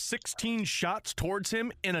total of 16 shots towards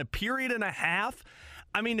him in a period and a half.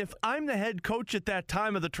 I mean, if I'm the head coach at that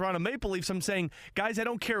time of the Toronto Maple Leafs, I'm saying, guys, I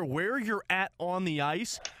don't care where you're at on the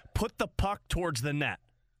ice, put the puck towards the net,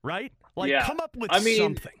 right? Come up with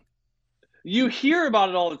something. You hear about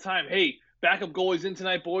it all the time. Hey, backup goalies in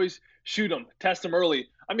tonight, boys. Shoot them. Test them early.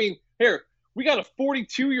 I mean, here, we got a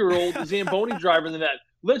 42-year-old Zamboni driver in the net.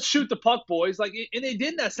 Let's shoot the puck, boys. And they did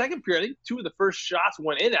in that second period. I think 2 of the first shots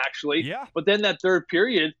went in, actually. Yeah. But then that third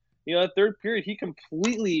period, he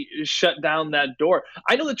completely shut down that door.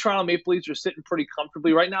 I know the Toronto Maple Leafs are sitting pretty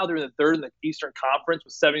comfortably. Right now, they're in the third in the Eastern Conference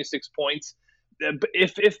with 76 points. But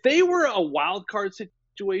if they were a wild card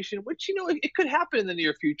situation, which, it could happen in the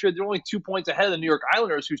near future. They're only 2 points ahead of the New York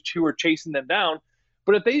Islanders, who are chasing them down.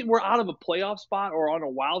 But if they were out of a playoff spot or on a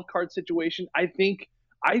wild card situation, I think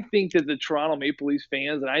that the Toronto Maple Leafs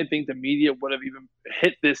fans and I think the media would have even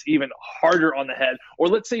hit this even harder on the head. Or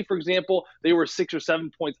let's say, for example, they were 6 or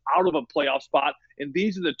 7 points out of a playoff spot, and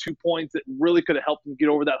these are the 2 points that really could have helped them get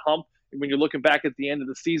over that hump. And when you're looking back at the end of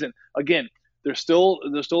the season, again, they're still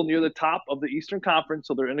near the top of the Eastern Conference,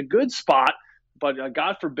 so they're in a good spot. But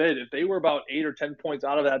God forbid, if they were about 8 or 10 points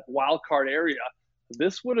out of that wild card area,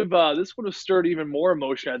 this would have stirred even more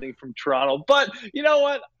emotion, I think, from Toronto. But you know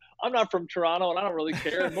what? I'm not from Toronto, and I don't really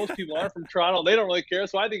care. And most people aren't from Toronto; they don't really care.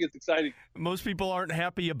 So I think it's exciting. Most people aren't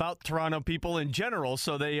happy about Toronto people in general,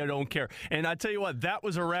 so they don't care. And I tell you what, that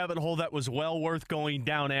was a rabbit hole that was well worth going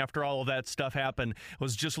down after all of that stuff happened.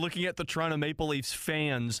 Was just looking at the Toronto Maple Leafs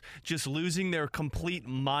fans just losing their complete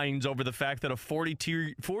minds over the fact that a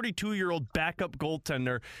 42-year-old backup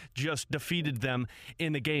goaltender just defeated them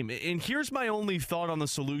in the game. And here's my only thought on the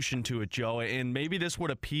solution to it, Joe. And maybe this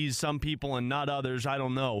would appease some people and not others. I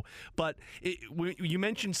don't know. But you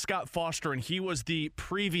mentioned Scott Foster, and he was the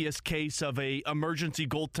previous case of a emergency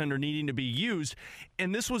goaltender needing to be used.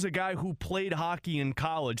 And this was a guy who played hockey in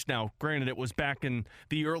college. Now, granted, it was back in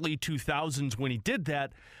the early 2000s when he did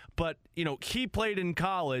that. But, he played in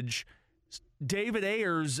college. David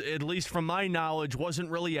Ayers, at least from my knowledge,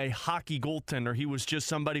 wasn't really a hockey goaltender. He was just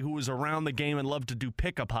somebody who was around the game and loved to do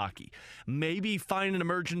pickup hockey. Maybe find an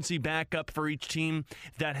emergency backup for each team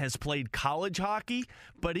that has played college hockey,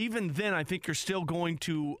 but even then, I think you're still going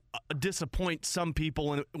to disappoint some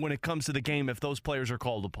people when it comes to the game if those players are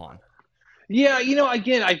called upon. Yeah,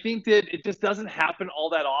 again, I think that it just doesn't happen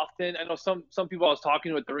all that often. I know some people I was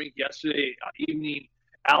talking to at the rink yesterday evening,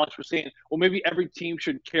 Alex was saying, well, maybe every team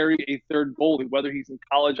should carry a third goalie, whether he's in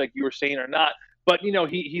college, like you were saying, or not. But,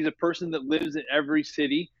 he's a person that lives in every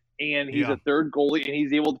city, and he's a third goalie, and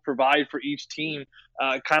he's able to provide for each team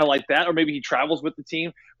kind of like that. Or maybe he travels with the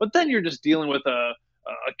team. But then you're just dealing with a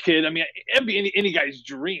kid. I mean, it'd be any guy's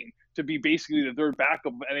dream to be basically the third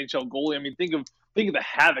backup NHL goalie. I mean, think of the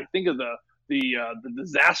havoc. Think of the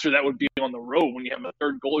disaster that would be on the road when you have a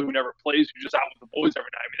third goalie who never plays, who's just out with the boys every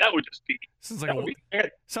night. I mean, that would just be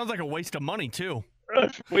sounds like a waste of money too.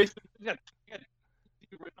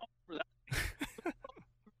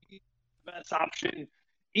 Best option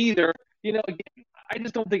either. Again, I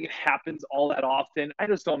just don't think it happens all that often. I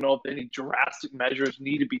just don't know if any drastic measures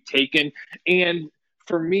need to be taken. And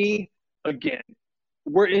for me, again,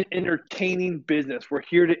 we're in entertaining business. We're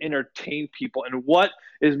here to entertain people. And what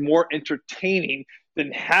is more entertaining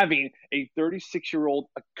than having a 36-year-old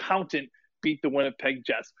accountant beat the Winnipeg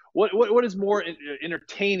Jets? What is more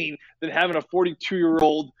entertaining than having a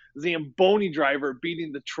 42-year-old Zamboni driver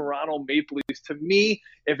beating the Toronto Maple Leafs? To me,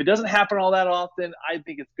 if it doesn't happen all that often, I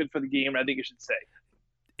think it's good for the game, and I think it should stay.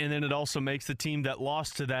 And then it also makes the team that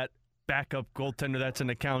lost to that backup goaltender that's an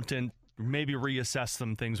accountant maybe reassess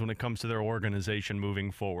some things when it comes to their organization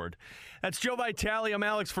moving forward. That's Joe Vitale. I'm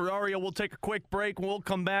Alex Ferrario. We'll take a quick break. We'll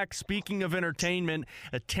come back. Speaking of entertainment,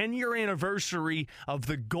 a 10-year anniversary of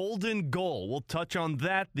the Golden Goal. We'll touch on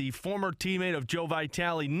that, the former teammate of Joe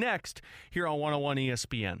Vitale, next here on 101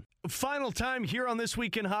 ESPN. Final time here on This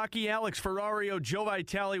Week in Hockey. Alex Ferrario, Joe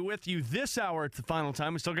Vitale with you this hour. It's the final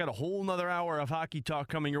time. We still got a whole nother hour of hockey talk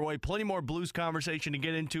coming your way. Plenty more Blues conversation to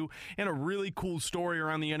get into, and a really cool story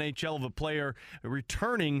around the NHL of a player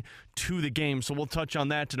returning to the game. So we'll touch on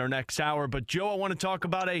that in our next hour. But, Joe, I want to talk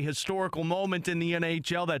about a historical moment in the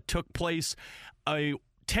NHL that took place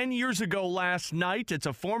 10 years ago last night. It's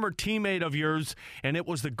a former teammate of yours, and it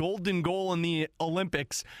was the golden goal in the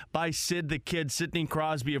Olympics by Sid the Kid. Sidney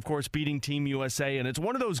Crosby, of course, beating Team USA. And it's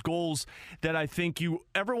one of those goals that I think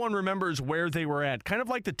everyone remembers where they were at. Kind of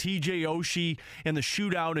like the TJ Oshie and the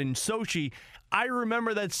shootout in Sochi. I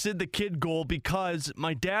remember that Sid the Kid goal because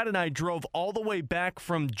my dad and I drove all the way back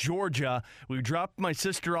from Georgia. We dropped my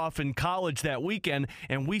sister off in college that weekend,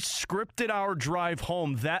 and we scripted our drive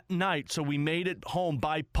home that night, so we made it home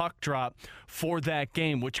by puck drop for that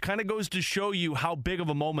game, which kind of goes to show you how big of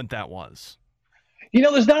a moment that was.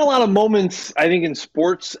 There's not a lot of moments, I think, in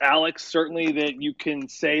sports, Alex, certainly that you can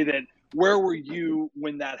say that, where were you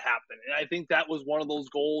when that happened? And I think that was one of those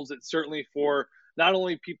goals that certainly for not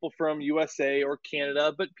only people from USA or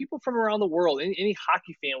Canada, but people from around the world. Any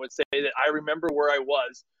hockey fan would say that I remember where I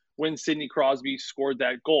was when Sidney Crosby scored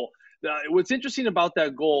that goal. What's interesting about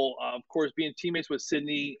that goal, of course, being teammates with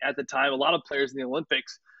Sidney at the time, a lot of players in the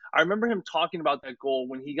Olympics, I remember him talking about that goal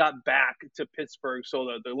when he got back to Pittsburgh. So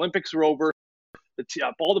the Olympics are over.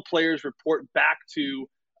 All the players report back to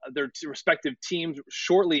their respective teams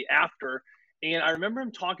shortly after. And I remember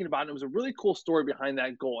him talking about it. It was a really cool story behind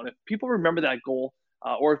that goal. And if people remember that goal,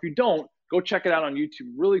 or if you don't, Go check it out on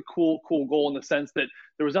YouTube. Really cool goal in the sense that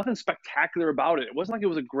there was nothing spectacular about it. It wasn't like it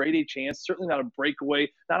was a grade A chance, certainly not a breakaway,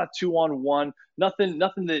 not a 2-on-1, nothing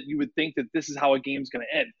that you would think that this is how a game's going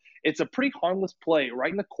to end. It's a pretty harmless play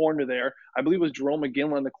right in the corner there. I believe it was Jerome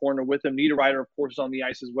McGinley in the corner with him. Niederreiter, of course, is on the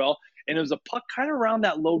ice as well. And it was a puck kind of around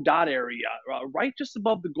that low dot area, right just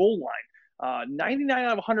above the goal line. 99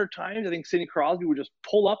 out of 100 times, I think Sidney Crosby would just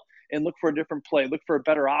pull up and look for a different play, look for a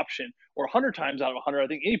better option. Or 100 times out of 100, I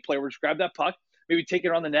think any player would just grab that puck, maybe take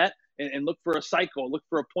it on the net and look for a cycle, look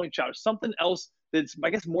for a point shot, or something else that's,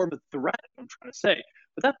 I guess, more of a threat, I'm trying to say.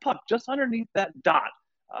 But that puck just underneath that dot,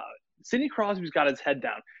 Sidney Crosby's got his head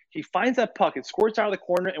down. He finds that puck, it squirts out of the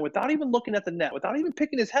corner, and without even looking at the net, without even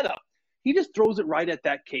picking his head up, he just throws it right at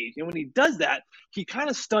that cage. And when he does that, he kind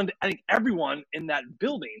of stunned, I think, everyone in that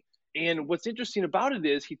building. And what's interesting about it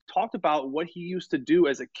is he talked about what he used to do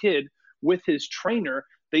as a kid with his trainer.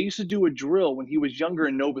 They used to do a drill when he was younger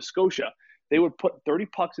in Nova Scotia. They would put 30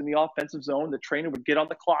 pucks in the offensive zone. The trainer would get on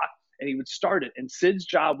the clock, and he would start it. And Sid's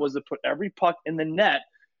job was to put every puck in the net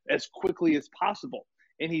as quickly as possible.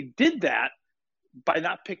 And he did that by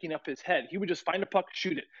not picking up his head. He would just find a puck,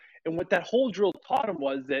 shoot it. And what that whole drill taught him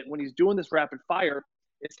was that when he's doing this rapid fire,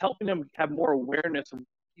 it's helping him have more awareness of where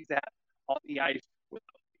he's at on the ice without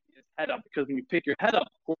picking his head up. Because when you pick your head up,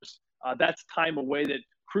 of course, that's time away, that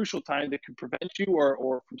crucial time that could prevent you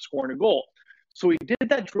or from scoring a goal. So he did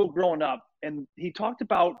that drill growing up, and he talked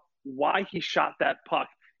about why he shot that puck,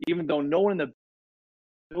 even though no one in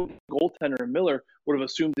the goaltender, Miller, would have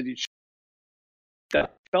assumed that he'd shot.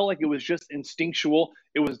 That felt like it was just instinctual.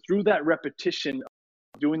 It was through that repetition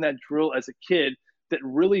of doing that drill as a kid that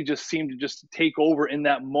really just seemed to just take over in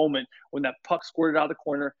that moment when that puck squirted out of the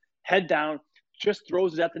corner, head down, just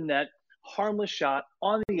throws it at the net, harmless shot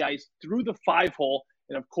on the ice through the 5-hole,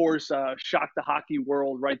 and of course shocked the hockey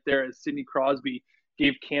world right there as Sidney Crosby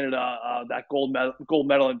gave Canada that gold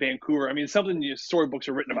medal in Vancouver. I mean, something the storybooks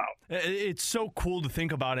are written about. It's so cool to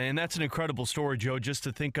think about it, and that's an incredible story, Joe, just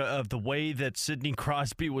to think of the way that Sidney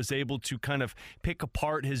Crosby was able to kind of pick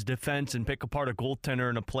apart his defense and pick apart a goaltender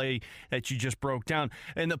in a play that you just broke down.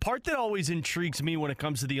 And the part that always intrigues me when it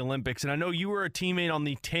comes to the Olympics, and I know you were a teammate on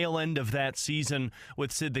the tail end of that season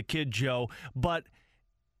with Sid the Kid, Joe, but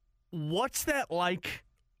what's that like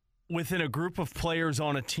within a group of players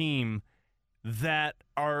on a team that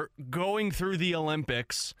are going through the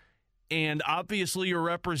Olympics, and obviously you're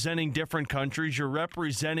representing different countries,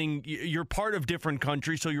 you're part of different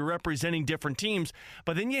countries, so you're representing different teams,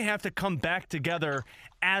 but then you have to come back together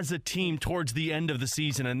as a team towards the end of the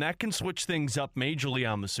season, and that can switch things up majorly,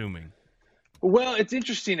 I'm assuming. Well, it's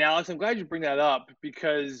interesting, Alex. I'm glad you bring that up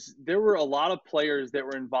because there were a lot of players that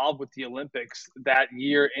were involved with the Olympics that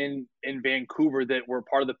year in Vancouver that were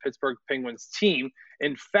part of the Pittsburgh Penguins team.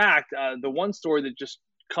 In fact, the one story that just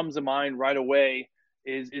comes to mind right away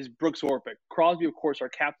is Brooks Orpik. Crosby, of course, our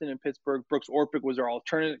captain in Pittsburgh. Brooks Orpik was our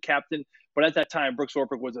alternate captain. But at that time, Brooks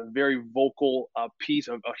Orpik was a very vocal piece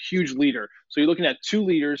of a huge leader. So you're looking at two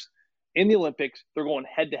leaders in the Olympics. They're going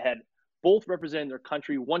head-to-head, both representing their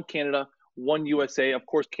country, one Canada, one USA. Of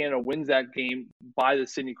course, Canada wins that game by the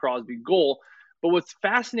Sidney Crosby goal. But what's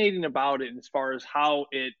fascinating about it as far as how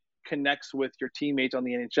it connects with your teammates on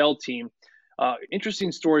the NHL team,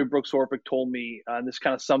 interesting story Brooks Orpik told me, and this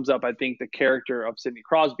kind of sums up, I think, the character of Sidney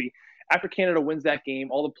Crosby. After Canada wins that game,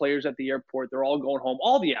 all the players at the airport, they're all going home.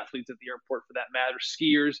 All the athletes at the airport, for that matter,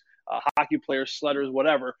 skiers, hockey players, sledders,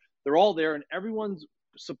 whatever, they're all there, and everyone's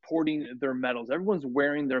supporting their medals. Everyone's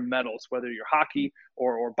wearing their medals, whether you're hockey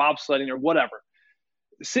or bobsledding or whatever.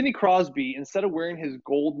 Sidney Crosby, instead of wearing his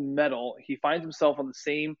gold medal, he finds himself on the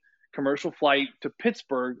same commercial flight to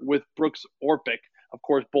Pittsburgh with Brooks Orpik. Of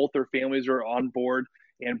course, both their families are on board,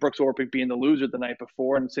 and Brooks Orpik being the loser the night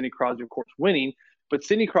before, and Sidney Crosby, of course, winning. But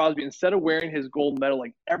Sidney Crosby, instead of wearing his gold medal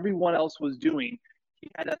like everyone else was doing, he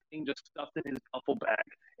had that thing just stuffed in his duffel bag,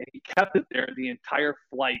 and he kept it there the entire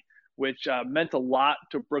flight, which meant a lot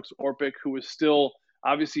to Brooks Orpik, who was still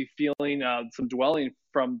obviously feeling some dwelling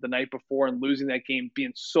from the night before and losing that game,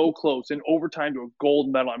 being so close in overtime to a gold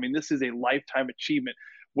medal. I mean, this is a lifetime achievement.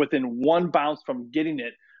 Within one bounce from getting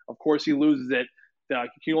it, of course, he loses it. You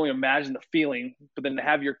can only imagine the feeling, but then to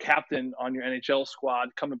have your captain on your NHL squad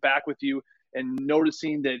coming back with you and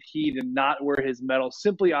noticing that he did not wear his medal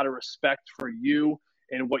simply out of respect for you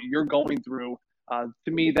and what you're going through,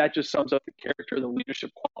 to me, that just sums up the character, the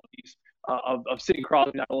leadership qualities of Sidney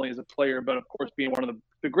Crosby, not only as a player, but of course being one of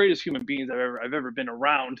the greatest human beings I've ever been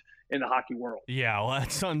around in the hockey world. Yeah, well,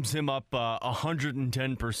 that sums him up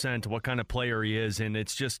 110% what kind of player he is, and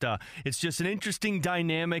it's just an interesting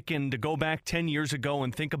dynamic. And to go back 10 years ago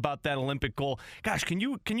and think about that Olympic goal, gosh, can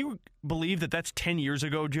you believe that that's 10 years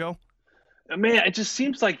ago, Joe? Man, it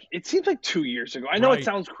seems like 2 years ago. I know it Right.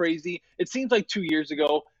 sounds crazy. It seems like 2 years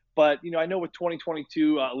ago, but I know with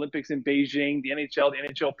 2022 Olympics in Beijing, the NHL, the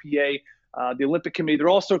NHLPA, the Olympic Committee, they're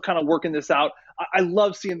also kind of working this out. I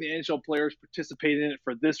love seeing the NHL players participate in it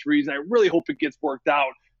for this reason. I really hope it gets worked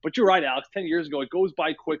out. But you're right, Alex. 10 years ago, it goes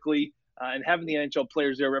by quickly. And having the NHL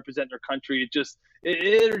players there represent their country,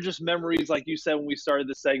 it are just memories, like you said when we started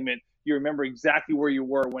the segment. You remember exactly where you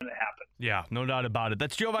were when it happened. Yeah, no doubt about it.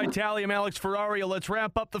 That's Joe Vitale. I'm Alex Ferrario. Let's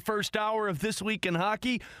wrap up the first hour of This Week in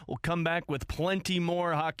Hockey. We'll come back with plenty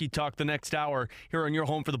more hockey talk the next hour here on your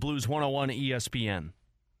home for the Blues 101 ESPN.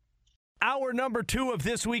 Hour number 2 of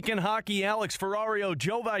This Week in Hockey. Alex Ferrario,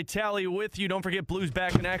 Joe Vitale with you. Don't forget Blues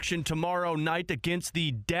back in action tomorrow night against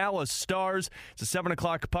the Dallas Stars. It's a 7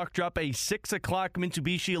 o'clock puck drop, a 6 o'clock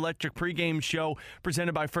Mitsubishi Electric pregame show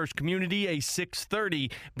presented by First Community, a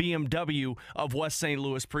 6:30 BMW of West St.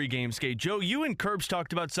 Louis pregame skate. Joe, you and Curbs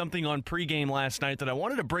talked about something on pregame last night that I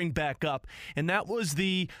wanted to bring back up, and that was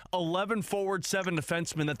the 11 forward, 7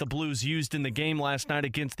 defensemen that the Blues used in the game last night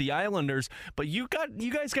against the Islanders. But you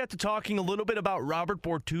guys got to talking a little bit about Robert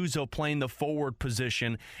Bortuzzo playing the forward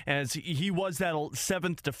position, as he was that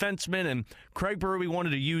 7th defenseman, and Craig Berube wanted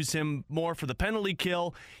to use him more for the penalty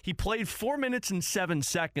kill. He played 4 minutes and 7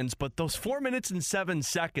 seconds, but those 4 minutes and 7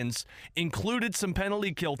 seconds included some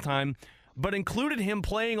penalty kill time, but included him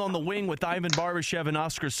playing on the wing with Ivan Barbashev and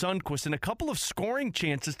Oskar Sundqvist and a couple of scoring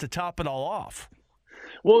chances to top it all off.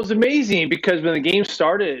 Well, it was amazing because when the game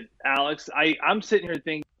started, Alex, I'm sitting here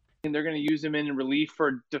thinking they're going to use him in relief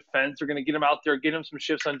for defense. They're going to get him out there, get him some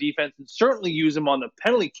shifts on defense, and certainly use him on the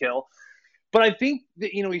penalty kill. But I think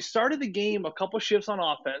that, he started the game a couple shifts on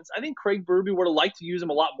offense. I think Craig Berube would have liked to use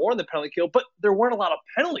him a lot more in the penalty kill, but there weren't a lot of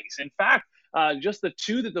penalties. In fact, just the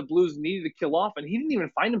 2 that the Blues needed to kill off, and he didn't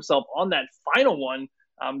even find himself on that final one,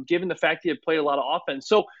 given the fact he had played a lot of offense.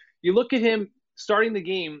 So you look at him starting the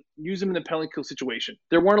game, use him in the penalty kill situation.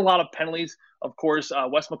 There weren't a lot of penalties. Of course,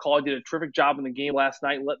 Wes McCauley did a terrific job in the game last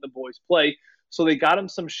night, letting the boys play. So they got him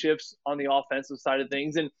some shifts on the offensive side of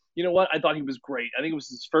things. And you know what? I thought he was great. I think it was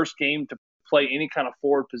his first game to play any kind of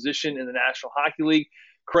forward position in the National Hockey League.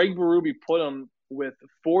 Craig Berube put him with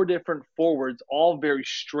 4 different forwards, all very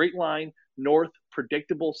straight line, north,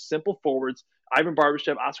 predictable, simple forwards. Ivan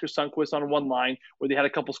Barbashev, Oskar Sundqvist on one line, where they had a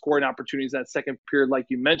couple scoring opportunities in that second period, like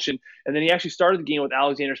you mentioned. And then he actually started the game with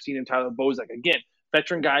Alexander Steen and Tyler Bozak. Again,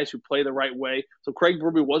 veteran guys who play the right way. So Craig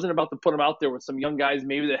Berube wasn't about to put him out there with some young guys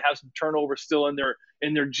maybe that have some turnover still in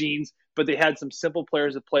their genes, but they had some simple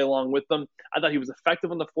players that play along with them. I thought he was effective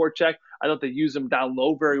on the forecheck. I thought they used him down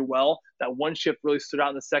low very well. That one shift really stood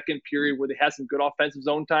out in the second period where they had some good offensive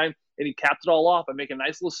zone time, and he capped it all off by making a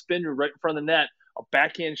nice little spin right in front of the net. A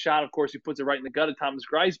backhand shot, of course, he puts it right in the gut of Thomas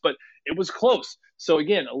Greiss, but it was close. So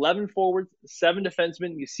again, 11 forwards, 7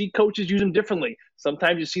 defensemen. You see coaches use them differently.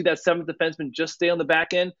 Sometimes you see that 7th defenseman just stay on the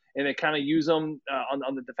back end, and they kind of use them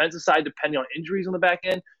on the defensive side, depending on injuries on the back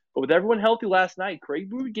end. But with everyone healthy last night,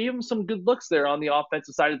 Craig Berube gave him some good looks there on the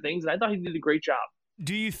offensive side of things, and I thought he did a great job.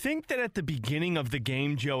 Do you think that at the beginning of the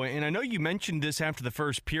game, Joe, and I know you mentioned this after the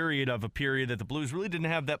first period of a period that the Blues really didn't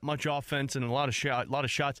have that much offense and a lot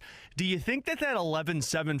of shots. Do you think that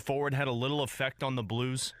 11-7 forward had a little effect on the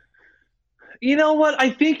Blues? You know what? I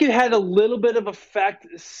think it had a little bit of effect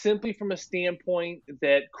simply from a standpoint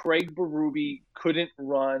that Craig Berube couldn't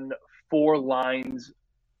run 4 lines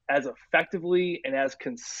as effectively and as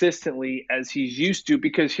consistently as he's used to,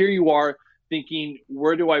 because here you are thinking,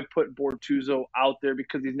 where do I put Bortuzzo out there,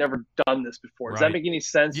 because he's never done this before. Does that make any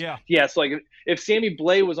sense? Yeah. Yeah. So like if Sammy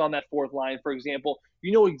Blais was on that 4th line, for example,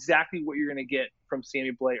 you know exactly what you're going to get from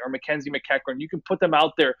Sammy Blais or Mackenzie McEachran. You can put them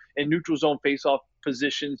out there in neutral zone faceoff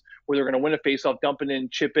positions where they're going to win a faceoff, dump it in,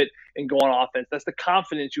 chip it, and go on offense. That's the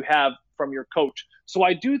confidence you have from your coach. So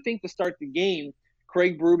I do think to start the game,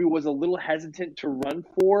 Craig Berube was a little hesitant to run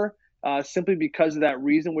 4 simply because of that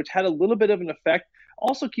reason, which had a little bit of an effect.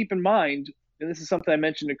 Also keep in mind, and this is something I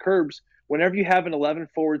mentioned to Curbs, whenever you have an 11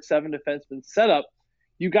 forward, 7 defenseman setup,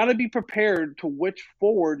 you got to be prepared to which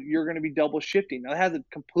forward you're going to be double shifting. Now, it has a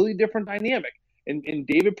completely different dynamic. And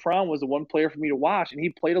David Perron was the one player for me to watch, and he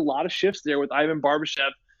played a lot of shifts there with Ivan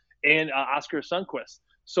Barbashev and Oskar Sundqvist.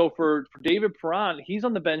 So for David Perron, he's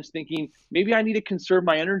on the bench thinking, maybe I need to conserve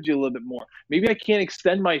my energy a little bit more. Maybe I can't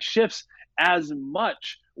extend my shifts as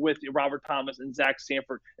much with Robert Thomas and Zach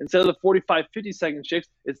Sanford. Instead of the 45, 50-second shifts,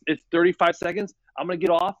 it's 35 seconds. I'm going to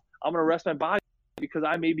get off. I'm going to rest my body because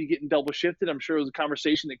I may be getting double shifted. I'm sure it was a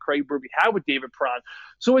conversation that Craig Berube had with David Perron.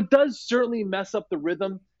 So it does certainly mess up the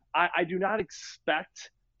rhythm. I do not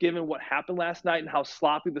expect given what happened last night and how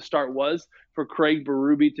sloppy the start was, for Craig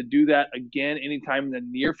Berube to do that again anytime in the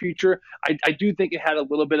near future. I do think it had a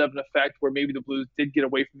little bit of an effect where maybe the Blues did get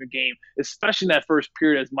away from the game, especially in that first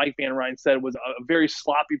period, as Mike Van Ryn said, was a very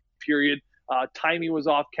sloppy period. Timing was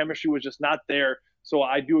off. Chemistry was just not there. So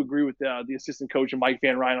I do agree with the assistant coach and Mike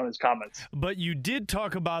Van Ryn on his comments. But you did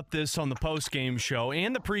talk about this on the post-game show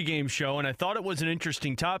and the pre-game show, and I thought it was an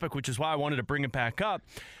interesting topic, which is why I wanted to bring it back up.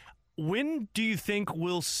 When do you think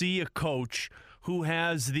we'll see a coach who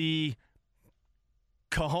has the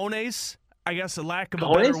cojones, I guess a lack of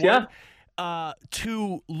a better word,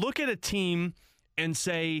 to look at a team and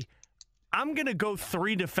say, I'm going to go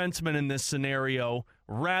 3 defensemen in this scenario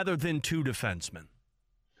rather than 2 defensemen?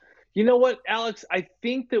 You know what, Alex? I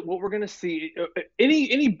think that what we're going to see,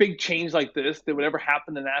 any big change like this that would ever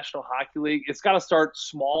happen in the National Hockey League, it's got to start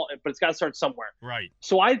small, but it's got to start somewhere. Right.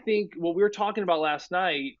 So I think what we were talking about last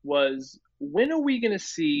night was, when are we going to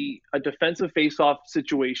see a defensive faceoff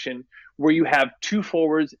situation where you have 2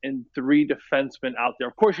 forwards and 3 defensemen out there?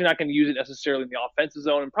 Of course, you're not going to use it necessarily in the offensive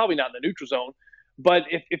zone and probably not in the neutral zone. But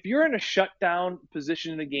if you're in a shutdown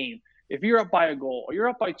position in the game, if you're up by a goal or you're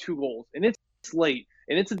up by 2 goals and it's late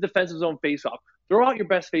and it's a defensive zone faceoff, throw out your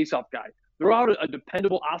best faceoff guy. Throw out a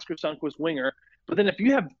dependable Oscar Sundqvist winger. But then if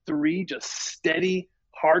you have 3 just steady,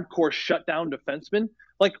 hardcore shutdown defensemen,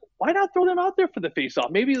 like, why not throw them out there for the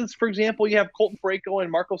faceoff? Maybe, for example, you have Colton Parayko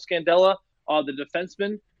and Marco Scandella, the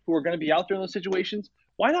defensemen, who are going to be out there in those situations.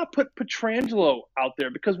 Why not put Pietrangelo out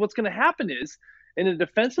there? Because what's going to happen is, in a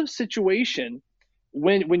defensive situation,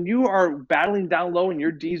 when you are battling down low in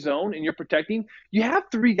your D zone and you're protecting, you have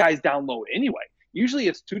 3 guys down low anyway. Usually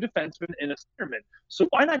it's 2 defensemen and a centerman. So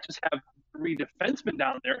why not just have 3 defensemen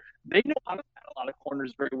down there? They know how to battle out of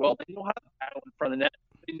corners very well. They know how to battle in front of the net.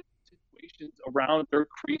 They know situations around their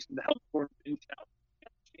crease and the help for in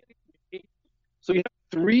town. So you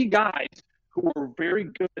have 3 guys who are very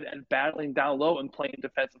good at battling down low and playing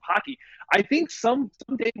defensive hockey. I think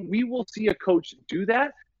someday we will see a coach do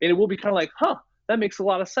that, and it will be kind of like, that makes a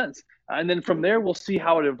lot of sense. And then from there, we'll see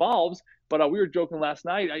how it evolves. But we were joking last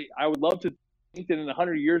night. I would love to think that in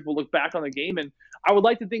 100 years, we'll look back on the game, and I would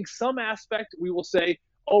like to think some aspect we will say,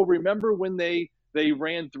 oh, remember when they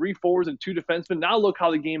ran 3 forwards and 2 defensemen? Now look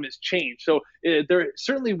how the game has changed. So there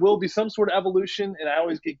certainly will be some sort of evolution, and I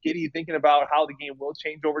always get giddy thinking about how the game will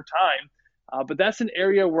change over time. But that's an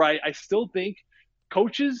area where I still think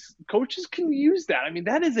coaches can use that. I mean,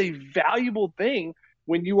 that is a valuable thing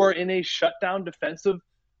when you are in a shutdown defensive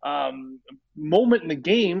moment in the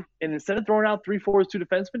game, and instead of throwing out 3 forwards, 2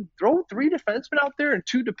 defensemen, throw 3 defensemen out there and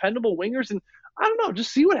 2 dependable wingers, and I don't know,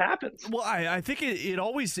 just see what happens. Well, I think it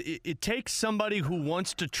always takes somebody who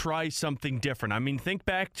wants to try something different. I mean, think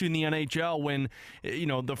back to in the NHL when,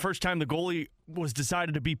 the first time the goalie was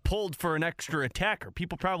decided to be pulled for an extra attacker.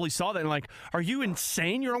 People probably saw that and like, are you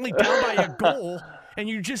insane? You're only down by a goal and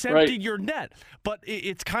you just emptied your net. But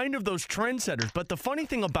it's kind of those trendsetters. But the funny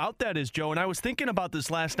thing about that is, Joe, and I was thinking about this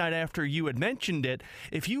last night after you had mentioned it,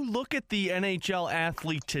 if you look at the NHL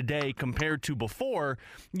athlete today compared to before,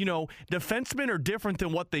 defensemen are different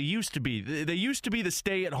than what they used to be. They used to be the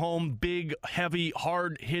stay-at-home, big, heavy,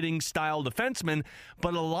 hard-hitting style defensemen,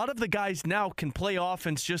 but a lot of the guys now can play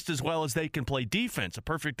offense just as well as they can play defense. A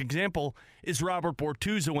perfect example is Robert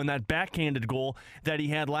Bortuzzo in that backhanded goal that he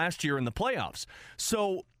had last year in the playoffs.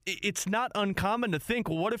 So it's not uncommon to think,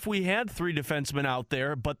 well, what if we had 3 defensemen out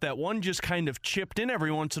there, but that one just kind of chipped in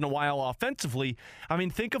every once in a while offensively? I mean,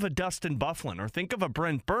 think of a Dustin Byfuglien or think of a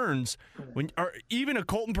Brent Burns, or even a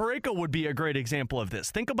Colton Parayko would be a great example of this.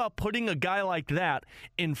 Think about putting a guy like that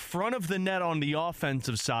in front of the net on the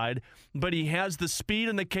offensive side, but he has the speed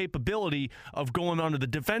and the capability of going onto the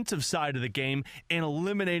defensive side of the game and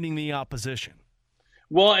eliminating the opposition.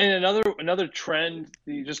 Well, and another trend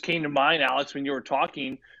that just came to mind, Alex, when you were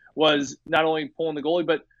talking, was not only pulling the goalie,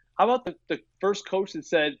 but how about the first coach that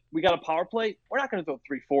said, we got a power play? We're not going to throw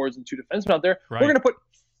 3 forwards and 2 defensemen out there. Right. We're going to put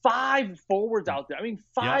 5 forwards out there. I mean,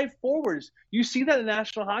 5 forwards. You see that in the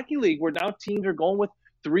National Hockey League where now teams are going with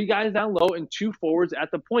 3 guys down low and 2 forwards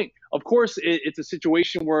at the point. Of course, it's a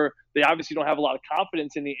situation where they obviously don't have a lot of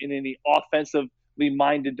confidence in the offensive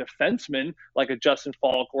minded defenseman like a Justin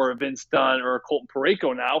Falk or a Vince Dunn or a Colton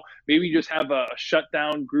Parayko now. Maybe you just have a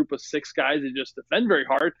shutdown group of 6 guys that just defend very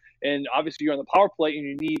hard, and obviously you're on the power play and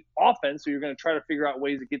you need offense, so you're going to try to figure out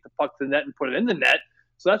ways to get the puck to the net and put it in the net.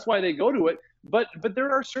 So that's why they go to it. But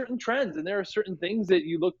there are certain trends and there are certain things that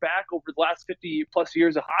you look back over the last 50 plus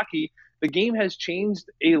years of hockey, the game has changed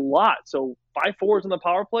a lot. So 5 forwards on the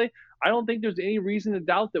power play, I don't think there's any reason to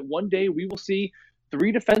doubt that one day we will see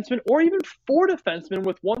 3 defensemen or even 4 defensemen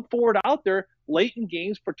with 1 forward out there late in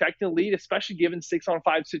games protecting the lead, especially given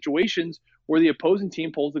 6-on-5 situations where the opposing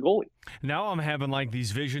team pulls the goalie. Now I'm having like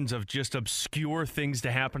these visions of just obscure things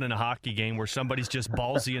to happen in a hockey game where somebody's just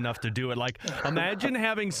ballsy enough to do it. Like, imagine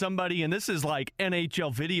having somebody, and this is like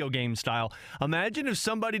NHL video game style, imagine if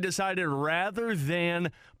somebody decided rather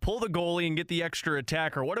than pull the goalie and get the extra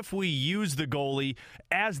attacker, what if we use the goalie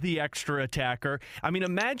as the extra attacker? I mean,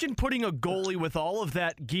 imagine putting a goalie with all of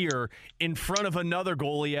that gear in front of another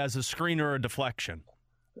goalie as a screen or a deflection.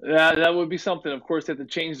 Yeah, that would be something. Of course, they have to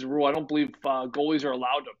change the rule. I don't believe goalies are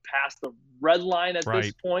allowed to pass the red line at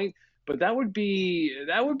this point. But that would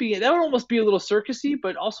almost be a little circusy,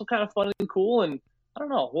 but also kind of fun and cool. And I don't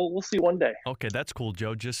know. We'll see one day. Okay, that's cool,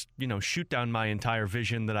 Joe. Just shoot down my entire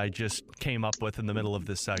vision that I just came up with in the middle of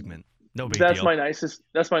this segment. No big deal. That's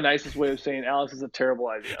my nicest way of saying Alex is a terrible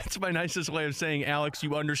idea. That's my nicest way of saying, Alex,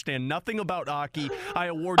 you understand nothing about hockey. I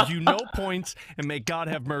award you no points, and may God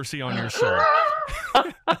have mercy on your soul.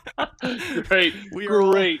 Great. We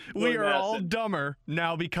are all dumber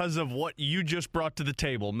now because of what you just brought to the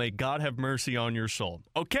table. May God have mercy on your soul.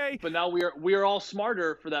 Okay? But now we are all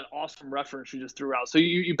smarter for that awesome reference you just threw out. So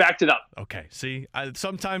you backed it up. Okay. See,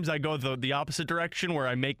 sometimes I go the opposite direction where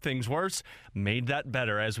I make things worse. Made that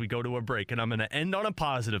better as we go to a break, and I'm going to end on a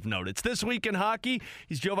positive note. It's This Week in Hockey.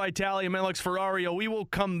 He's Joe Vitale and Alex Ferrario. We will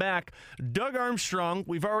come back. Doug Armstrong,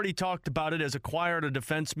 we've already talked about it, has acquired a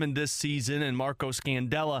defenseman this season in Marco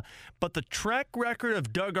Scandella, but the track record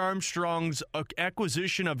of Doug Armstrong's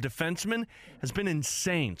acquisition of defensemen has been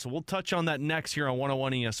insane. So we'll touch on that next here on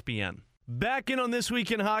 101 ESPN. Back in on This Week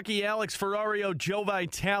in Hockey, Alex Ferrario, Joe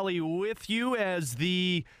Vitale with you as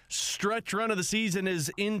the stretch run of the season is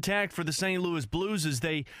intact for the St. Louis Blues as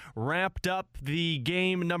they wrapped up the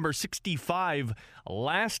game number 65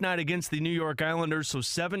 last night against the New York Islanders. So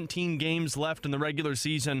 17 games left in the regular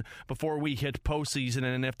season before we hit postseason.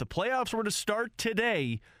 And if the playoffs were to start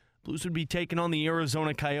today, Blues would be taking on the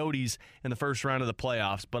Arizona Coyotes in the first round of the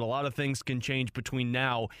playoffs, but a lot of things can change between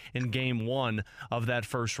now and game one of that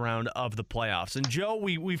first round of the playoffs. And Joe,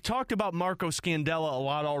 we've talked about Marco Scandella a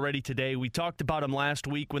lot already today. We talked about him last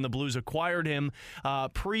week when the Blues acquired him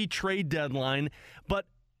pre-trade deadline, but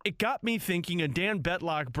it got me thinking, and Dan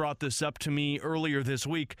Betlock brought this up to me earlier this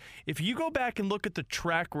week. If you go back and look at the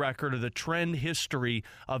track record or the trend history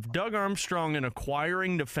of Doug Armstrong in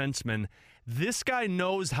acquiring defensemen, this guy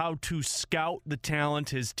knows how to scout the talent.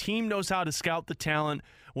 His team knows how to scout the talent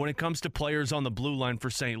when it comes to players on the blue line for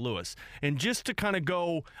St. Louis. And just to kind of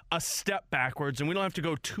go a step backwards, and we don't have to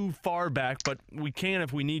go too far back, but we can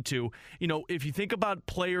if we need to. If you think about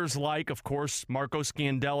players like, of course, Marco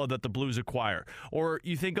Scandella that the Blues acquire, or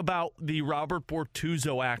you think about the Robert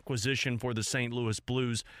Bortuzzo acquisition for the St. Louis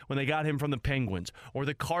Blues when they got him from the Penguins, or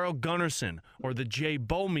the Carl Gunnarsson, or the Jay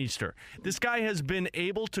Bouwmeester. This guy has been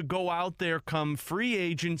able to go out there come free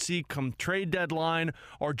agency, come trade deadline,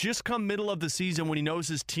 or just come middle of the season when he knows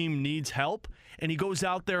his team needs help, and he goes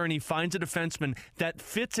out there and he finds a defenseman that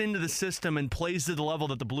fits into the system and plays to the level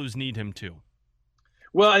that the Blues need him to.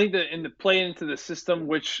 Well, I think that in the play into the system,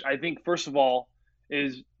 which I think, first of all,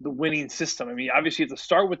 is the winning system. I mean, obviously you have to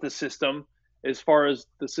start with the system as far as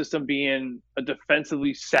the system being a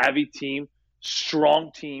defensively savvy team,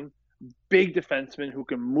 strong team, big defensemen who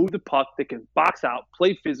can move the puck, that can box out,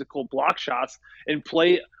 play physical, block shots, and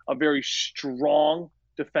play a very strong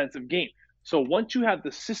defensive game. So once you have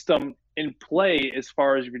the system in play as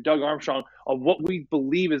far as your Doug Armstrong of what we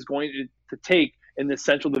believe is going to take in the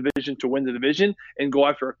Central Division to win the division and go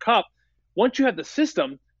after a cup, once you have the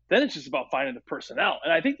system, then it's just about finding the personnel.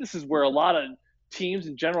 And I think this is where a lot of teams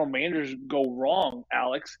and general managers go wrong,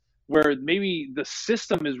 Alex, where maybe the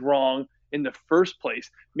system is wrong in the first place.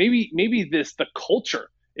 Maybe the culture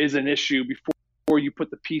is an issue before you put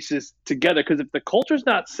the pieces together. Because if the culture's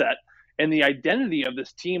not set and the identity of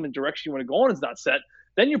this team and direction you want to go on is not set,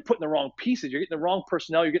 then you're putting the wrong pieces. You're getting the wrong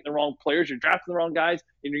personnel. You're getting the wrong players. You're drafting the wrong guys,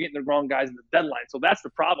 and you're getting the wrong guys in the deadline. So that's the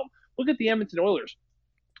problem. Look at the Edmonton Oilers.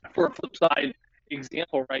 For a flip side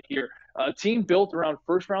example right here, a team built around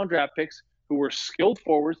first-round draft picks who were skilled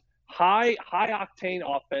forwards, high-octane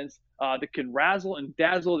offense that can razzle and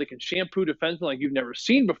dazzle. They can shampoo defensemen like you've never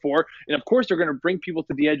seen before. And, of course, they're going to bring people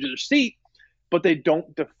to the edge of their seat, but they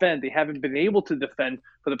don't defend. They haven't been able to defend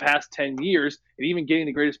for the past 10 years. And even getting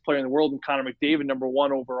the greatest player in the world in Connor McDavid, number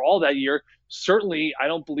one overall that year, certainly I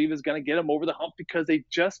don't believe is going to get them over the hump because they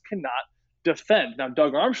just cannot defend. Now,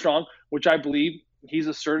 Doug Armstrong, which I believe he's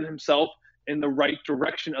asserted himself in the right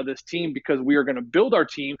direction of this team because we are going to build our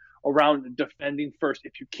team around defending first.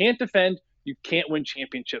 If you can't defend, you can't win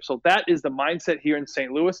championships. So that is the mindset here in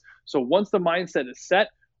St. Louis. So once the mindset is set,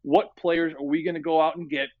 what players are we going to go out and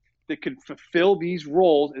get that could fulfill these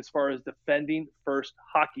roles as far as defending first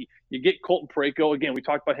hockey. You get Colton Parayko. Again, we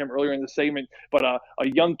talked about him earlier in the segment, but a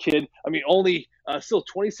young kid. I mean, only still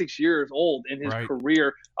 26 years old in his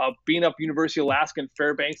career, being up University of Alaska and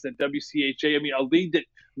Fairbanks and the WCHA. I mean, a league that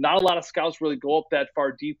not a lot of scouts really go up that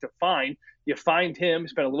far deep to find. You find him,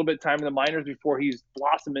 spent a little bit of time in the minors before he's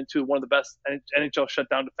blossomed into one of the best NHL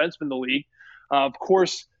shutdown defensemen in the league. Of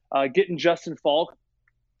course, getting Justin Falk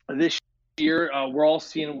this year, we're all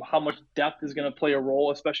seeing how much depth is going to play a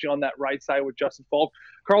role, especially on that right side with Justin Falk.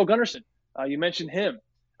 Carl Gunnarsson, you mentioned him.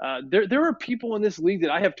 There are people in this league that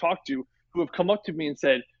I have talked to who have come up to me and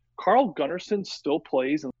said, Carl Gunnarsson still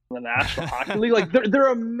plays in the National Hockey League. Like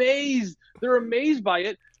they're amazed. They're amazed by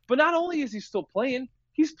it. But not only is he still playing,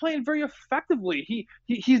 he's playing very effectively.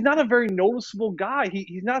 He's not a very noticeable guy.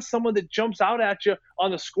 He's not someone that jumps out at you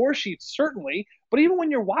on the score sheet, certainly. But even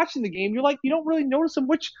when you're watching the game, you're like, you don't really notice him,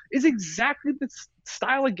 which is exactly the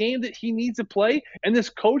style of game that he needs to play. And this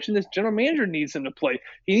coach and this general manager needs him to play.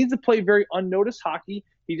 He needs to play very unnoticed hockey.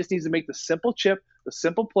 He just needs to make the simple chip, the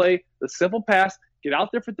simple play, the simple pass, get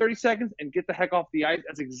out there for 30 seconds and get the heck off the ice.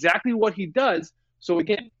 That's exactly what he does. So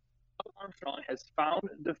again, Armstrong has found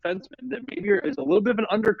defensemen that maybe is a little bit of an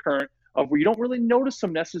undercurrent of where you don't really notice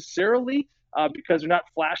them necessarily because they're not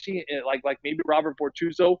flashy, like maybe Robert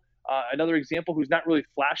Bortuzzo, another example who's not really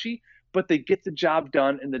flashy, but they get the job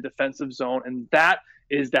done in the defensive zone. And that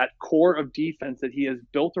is that core of defense that he has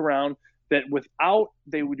built around that without,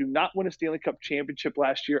 they would do not win a Stanley Cup championship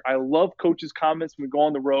last year. I love Coach's comments when we go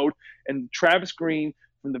on the road. And Travis Green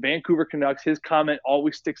from the Vancouver Canucks, his comment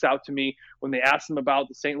always sticks out to me when they asked him about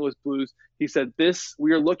the St. Louis Blues. He said,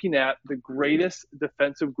 we are looking at the greatest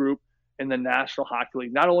defensive group in the National Hockey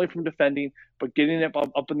League, not only from defending, but getting it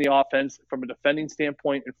up in the offense from a defending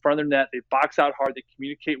standpoint in front of their net. They box out hard. They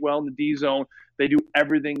communicate well in the D zone. They do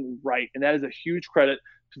everything right. And that is a huge credit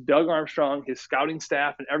to Doug Armstrong, his scouting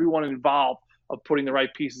staff, and everyone involved of putting the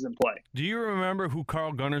right pieces in play. Do you remember who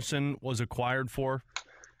Carl Gunnarsson was acquired for?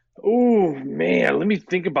 Oh, man, let me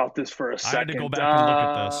think about this for a second. I had to go back and look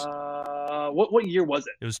at this. What year was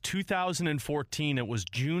it? It was 2014. It was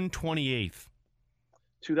June 28th.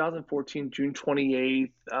 2014, June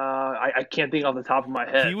 28th. I can't think off the top of my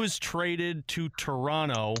head. He was traded to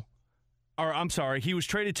Toronto. Or I'm sorry, he was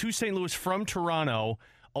traded to St. Louis from Toronto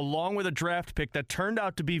along with a draft pick that turned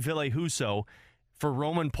out to be Ville Husso for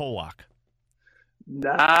Roman Polak.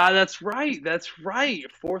 Nah, that's right. That's right.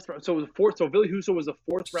 Fourth round. So it was a fourth. So Ville Husso was a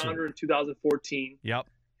fourth rounder in 2014. Yep.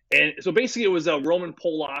 And so basically, it was a Roman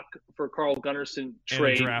Polak for Carl Gunnarsson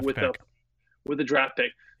trade with a draft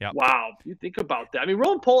pick. Yep. Wow, you think about that. I mean,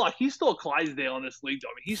 Roman Polak, he's still a Clydesdale in this league, though.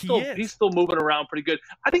 I mean, he's still moving around pretty good.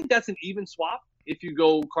 I think that's an even swap if you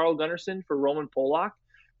go Carl Gunnarsson for Roman Polak,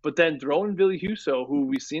 but then throw in Ville Husso, who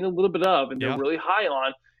we've seen a little bit of, and they're really high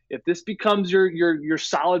on. If this becomes your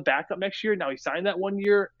solid backup next year, now he signed that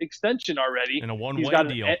 1-year extension already. And a one-way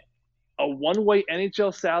deal. A one-way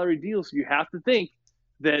NHL salary deal, so you have to think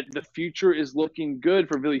that the future is looking good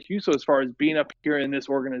for Ville Husso as far as being up here in this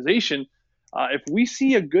organization. If we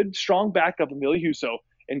see a good, strong backup in Ville Husso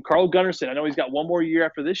and Carl Gunnarsson, I know he's got one more year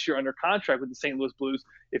after this year under contract with the St. Louis Blues.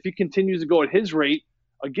 If he continues to go at his rate,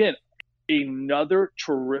 again, another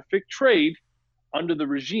terrific trade under the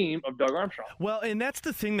regime of Doug Armstrong. Well, and that's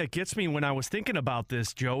the thing that gets me when I was thinking about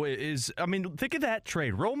this, Joe, is, I mean, think of that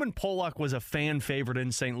trade. Roman Polak was a fan favorite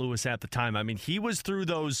in St. Louis at the time. I mean, he was through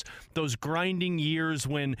those grinding years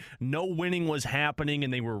when no winning was happening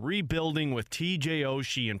and they were rebuilding with TJ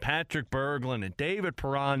Oshie and Patrick Berglund and David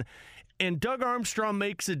Perron. And Doug Armstrong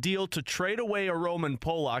makes a deal to trade away a Roman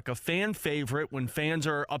Polak, a fan favorite, when fans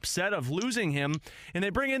are upset of losing him. And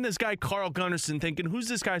they bring in this guy, Carl Gunnarsson, thinking, who's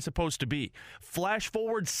this guy supposed to be? Flash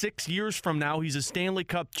forward 6 years from now, he's a Stanley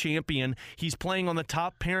Cup champion. He's playing on the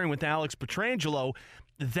top pairing with Alex Pietrangelo.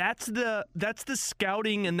 That's the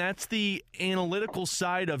scouting and that's the analytical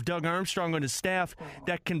side of Doug Armstrong and his staff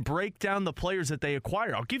that can break down the players that they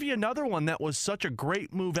acquire. I'll give you another one that was such a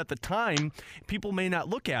great move at the time. People may not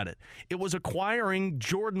look at it. It was acquiring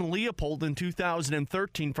Jordan Leopold in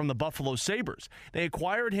 2013 from the Buffalo Sabres. They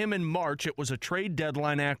acquired him in March. It was a trade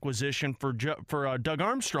deadline acquisition for Doug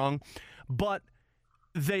Armstrong, but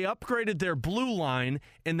they upgraded their blue line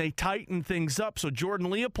and they tightened things up. So Jordan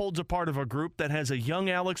Leopold's a part of a group that has a young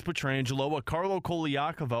Alex Pietrangelo, a Carlo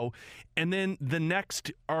Koliakovo, and then the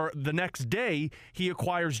next day he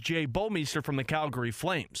acquires Jay Bouwmeester from the Calgary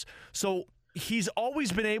Flames. So he's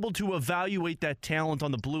always been able to evaluate that talent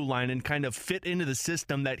on the blue line and kind of fit into the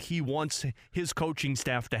system that he wants his coaching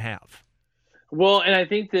staff to have. Well, and I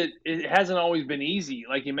think that it hasn't always been easy.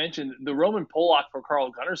 Like you mentioned, the Roman Polak for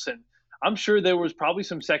Carl Gunnarsson, I'm sure there was probably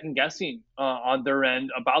some second guessing on their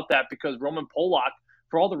end about that because Roman Polak,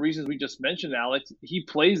 for all the reasons we just mentioned, Alex, he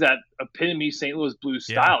plays that epitome St. Louis Blues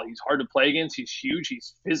Yeah. style. He's hard to play against. He's huge.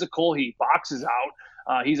 He's physical. He boxes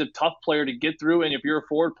out. He's a tough player to get through. And if you're a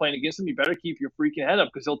forward playing against him, you better keep your freaking head up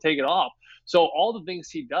because he'll take it off. So all the things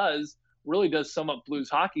he does really does sum up Blues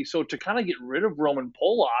hockey. So to kind of get rid of Roman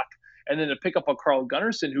Polak and then to pick up a Carl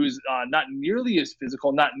Gunnarsson, who's not nearly as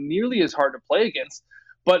physical, not nearly as hard to play against,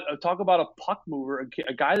 but talk about a puck mover,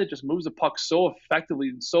 a guy that just moves the puck so effectively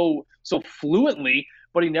and so fluently,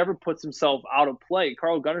 but he never puts himself out of play.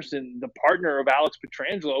 Carl Gunnarsson, the partner of Alex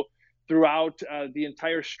Pietrangelo throughout the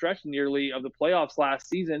entire stretch nearly of the playoffs last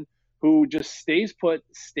season, who just stays put,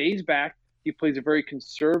 stays back. He plays a very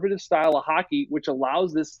conservative style of hockey, which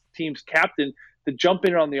allows this team's captain to jump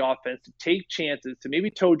in on the offense, to take chances, to maybe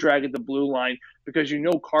toe drag at the blue line, because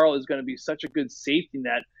Carl is going to be such a good safety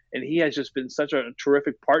net, and he has just been such a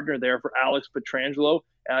terrific partner there for Alex Pietrangelo.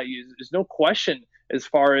 There's no question as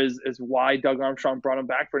far as why Doug Armstrong brought him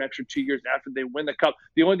back for an extra 2 years after they win the Cup.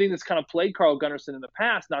 The only thing that's kind of plagued Carl Gunnarsson in the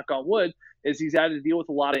past, knock on wood, is he's had to deal with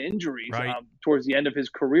a lot of injuries towards the end of his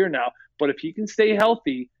career now. But if he can stay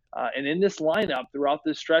healthy, and in this lineup throughout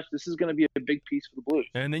this stretch, this is going to be a big piece for the Blues.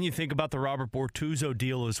 And then you think about the Robert Bortuzzo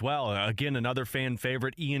deal as well. Again, another fan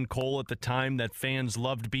favorite, Ian Cole at the time that fans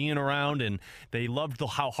loved being around, and they loved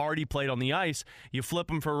how hard he played on the ice. You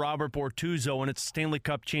flip him for Robert Bortuzzo, and it's a Stanley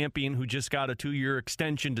Cup champion who just got a 2-year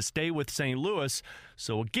extension to stay with St. Louis.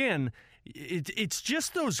 So again, it's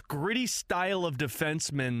just those gritty style of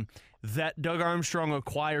defensemen that Doug Armstrong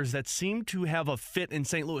acquires that seem to have a fit in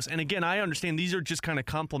St. Louis. And again, I understand these are just kind of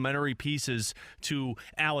complementary pieces to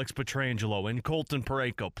Alex Pietrangelo and Colton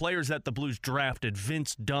Parayko, players that the Blues drafted,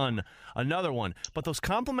 Vince Dunn, another one. But those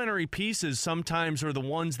complementary pieces sometimes are the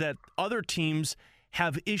ones that other teams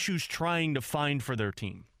have issues trying to find for their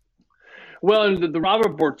team. Well, the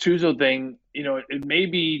Robert Bortuzzo thing, it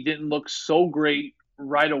maybe didn't look so great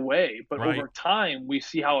right away, but over time we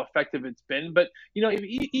see how effective it's been. But you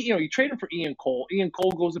trade him for Ian Cole. Ian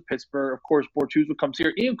Cole goes to Pittsburgh. Of course, Bortuzzo comes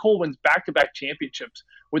here. Ian Cole wins back-to-back championships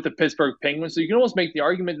with the Pittsburgh Penguins. So you can almost make the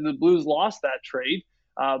argument that the Blues lost that trade.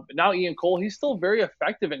 But now Ian Cole, he's still very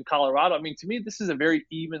effective in Colorado. I mean, to me, this is a very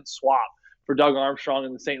even swap for Doug Armstrong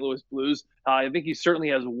and the St. Louis Blues. I think he certainly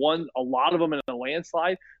has won a lot of them in a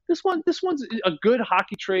landslide. This one's a good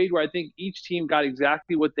hockey trade where I think each team got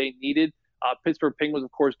exactly what they needed. Pittsburgh Penguins,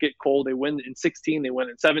 of course, get Cole. They win in 16, they win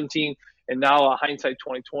in 17, and now hindsight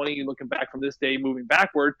 2020, looking back from this day, moving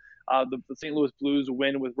backward, the St. Louis Blues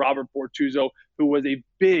win with Robert Bortuzzo, who was a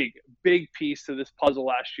big piece to this puzzle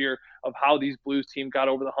last year of how these Blues team got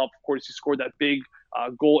over the hump. Of course, he scored that big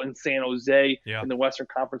goal in San Jose in the Western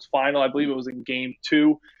Conference Final. I believe it was in Game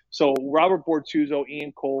 2. So Robert Bortuzzo,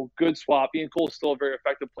 Ian Cole, good swap. Ian Cole is still a very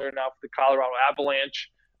effective player now for the Colorado Avalanche.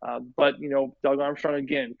 But Doug Armstrong,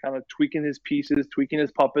 again, kind of tweaking his pieces, tweaking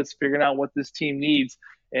his puppets, figuring out what this team needs.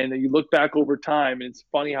 And you look back over time, and it's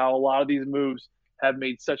funny how a lot of these moves have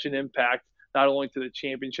made such an impact, not only to the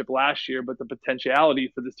championship last year, but the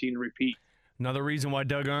potentiality for this team to repeat. Another reason why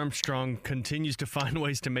Doug Armstrong continues to find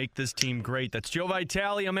ways to make this team great. That's Joe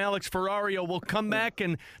Vitale. I'm Alex Ferrario. We'll come back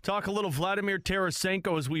and talk a little Vladimir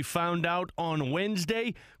Tarasenko, as we found out on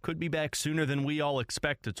Wednesday. Could be back sooner than we all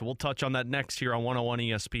expected, so we'll touch on that next here on 101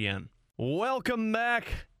 ESPN. Welcome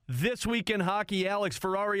back. This Week in Hockey, Alex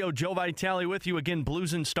Ferrario, Joe Vitale with you. Again,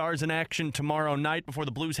 Blues and Stars in action tomorrow night before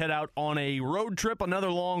the Blues head out on a road trip, another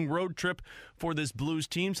long road trip for this Blues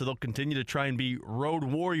team. So they'll continue to try and be road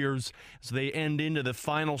warriors as they end into the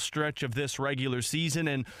final stretch of this regular season.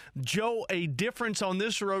 And Joe, a difference on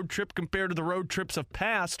this road trip compared to the road trips of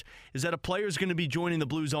past is that a player is going to be joining the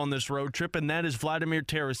Blues on this road trip, and that is Vladimir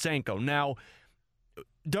Tarasenko. Now,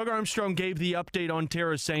 Doug Armstrong gave the update on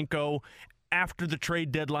Tarasenko after the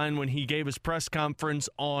trade deadline when he gave his press conference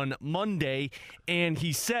on Monday, and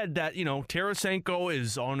he said that, Tarasenko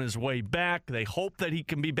is on his way back. They hope that he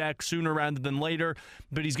can be back sooner rather than later,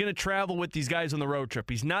 but he's going to travel with these guys on the road trip.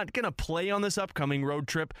 He's not going to play on this upcoming road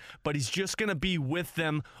trip, but he's just going to be with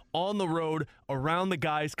them on the road around the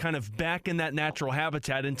guys, kind of back in that natural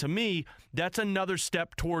habitat. And to me, that's another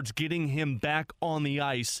step towards getting him back on the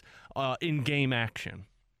ice in game action.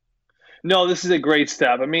 No, this is a great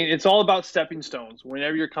step. I mean, it's all about stepping stones.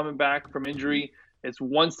 Whenever you're coming back from injury, it's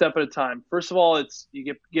one step at a time. First of all, it's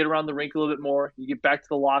you get around the rink a little bit more. You get back to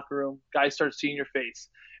the locker room. Guys start seeing your face.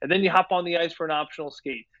 And then you hop on the ice for an optional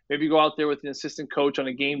skate. Maybe you go out there with an assistant coach on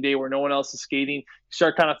a game day where no one else is skating. You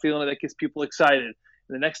start kind of feeling that gets people excited. And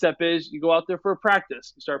the next step is you go out there for a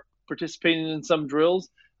practice. You start participating in some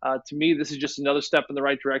drills. To me, this is just another step in the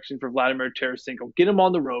right direction for Vladimir Tarasenko. Get him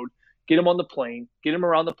on the road. get him on the plane, get him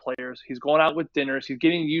around the players. He's going out with dinners. He's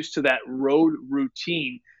getting used to that road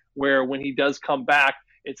routine where when he does come back,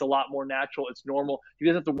 it's a lot more natural. It's normal. He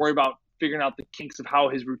doesn't have to worry about figuring out the kinks of how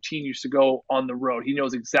his routine used to go on the road. He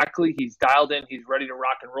knows exactly. He's dialed in. He's ready to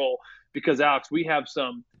rock and roll because, Alex, we have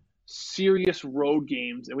some serious road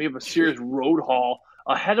games and we have a serious road haul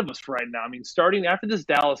ahead of us right now. I mean, starting after this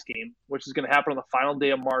Dallas game, which is going to happen on the final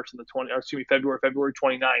day of March, on the February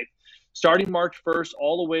 29th, starting March 1st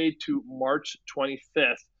all the way to March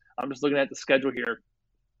 25th. I'm just looking at the schedule here.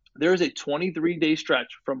 There is a 23-day stretch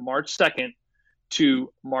from March 2nd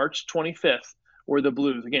to March 25th where the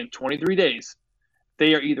Blues, again, 23 days,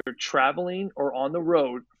 they are either traveling or on the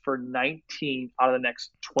road for 19 out of the next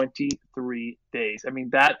 23 days. I mean,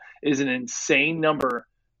 that is an insane number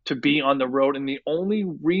to be on the road. And the only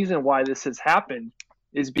reason why this has happened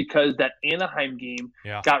is because that Anaheim game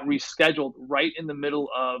got rescheduled right in the middle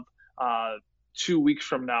of 2 weeks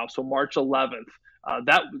from now, so March 11th.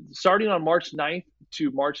 That starting on March 9th to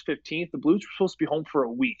March 15th, the Blues were supposed to be home for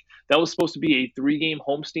a week. That was supposed to be a 3-game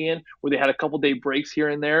homestand where they had a couple day breaks here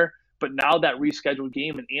and there. But now that rescheduled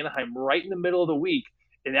game in Anaheim right in the middle of the week,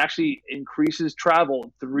 it actually increases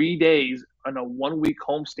travel 3 days on a 1-week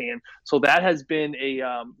homestand. So that has been a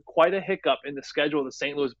quite a hiccup in the schedule of the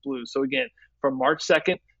St. Louis Blues. So again, from March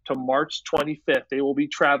 2nd to March 25th, they will be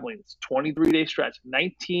traveling. It's a 23-day stretch,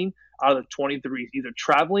 19 out of the 23, either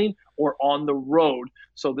traveling or on the road.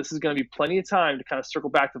 So this is going to be plenty of time to kind of circle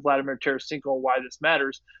back to Vladimir Tarasenko and why this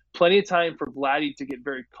matters. Plenty of time for Vladdy to get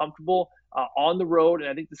very comfortable on the road. And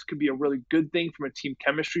I think this could be a really good thing from a team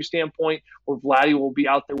chemistry standpoint, where Vladdy will be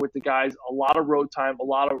out there with the guys, a lot of road time, a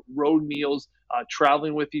lot of road meals,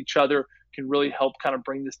 traveling with each other, can really help kind of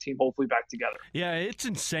bring this team hopefully back together. Yeah, it's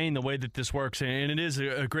insane the way that this works, and it is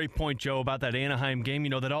a great point, Joe, about that Anaheim game,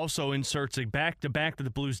 that also inserts a back-to-back that the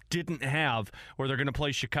Blues didn't have, where they're going to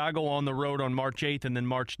play Chicago on the road on March 8th, and then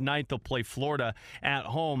March 9th they'll play Florida at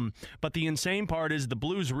home. But the insane part is the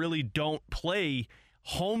Blues really don't play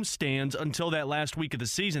homestands until that last week of the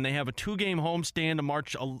season. They have a 2-game homestand on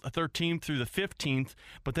March 13th through the 15th,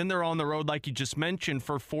 but then they're on the road, like you just mentioned,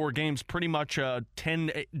 for 4 games, pretty much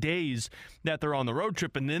 10 days that they're on the road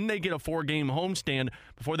trip, and then they get a 4-game homestand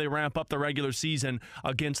before they ramp up the regular season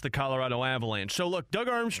against the Colorado Avalanche. So look, Doug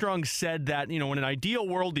Armstrong said that, in an ideal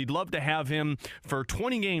world, he'd love to have him for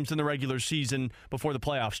 20 games in the regular season before the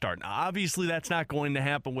playoffs start. Now, obviously, that's not going to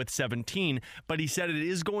happen with 17, but he said it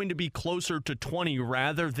is going to be closer to 20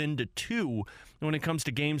 rather than to 2 when it comes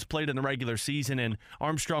to games played in the regular season. And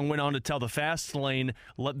Armstrong went on to tell the Fast Lane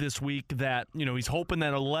this week that, he's hoping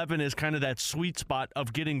that 11 is kind of that sweet spot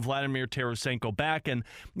of getting Vladimir Tarasenko back. And,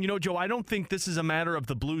 Joe, I don't think this is a matter of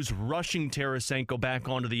the Blues rushing Tarasenko back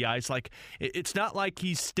onto the ice. Like, it's not like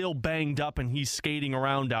he's still banged up and he's skating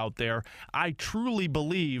around out there. I truly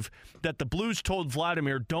believe that the Blues told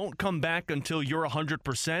Vladimir, don't come back until you're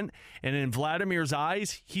 100%. And in Vladimir's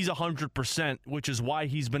eyes, he's 100%, which is why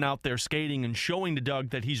he's been out there skating and showing to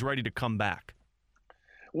Doug that he's ready to come back.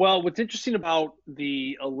 Well, what's interesting about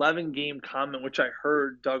the 11-game comment, which I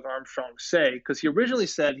heard Doug Armstrong say, because he originally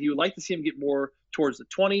said he would like to see him get more towards the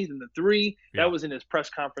 20s than the 3. Yeah. That was in his press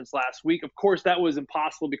conference last week. Of course, that was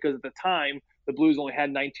impossible because at the time, the Blues only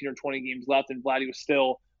had 19 or 20 games left, and Vladdy was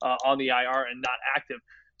still on the IR and not active.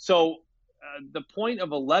 So the point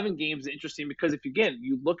of 11 games is interesting because if, again,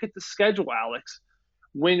 you look at the schedule, Alex,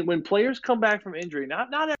 when players come back from injury, not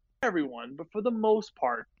everyone, but for the most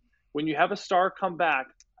part, when you have a star come back,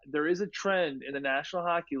 there is a trend in the National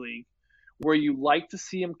Hockey League where you like to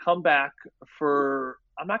see him come back for,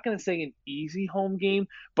 I'm not going to say an easy home game,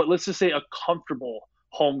 but let's just say a comfortable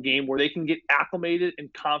home game where they can get acclimated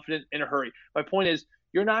and confident in a hurry. My point is,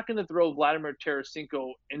 you're not going to throw Vladimir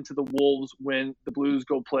Tarasenko into the Wolves when the Blues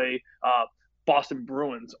go play Boston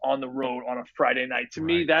Bruins on the road on a Friday night. To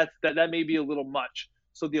me, that may be a little much.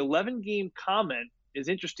 So the 11-game comment is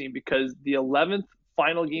interesting because the 11th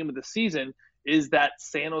final game of the season is that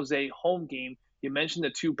San Jose home game. You mentioned the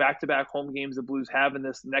 2 back-to-back home games the Blues have in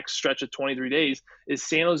this next stretch of 23 days is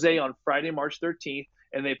San Jose on Friday, March 13th,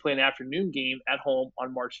 and they play an afternoon game at home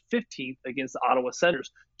on March 15th against the Ottawa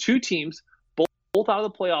Senators. 2 teams, both out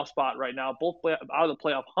of the playoff spot right now, both out of the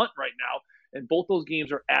playoff hunt right now, and both those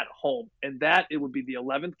games are at home. And that it would be the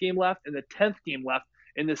 11th game left and the 10th game left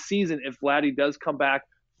in the season if Vladdy does come back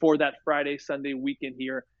for that Friday, Sunday weekend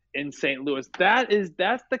here in St. Louis.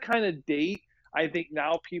 That's the kind of date I think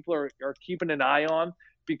now people are keeping an eye on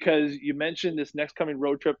because you mentioned this next coming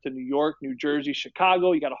road trip to New York, New Jersey,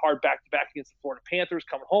 Chicago. You got a hard back-to-back against the Florida Panthers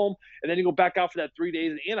coming home, and then you go back out for that 3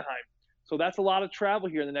 days in Anaheim. So that's a lot of travel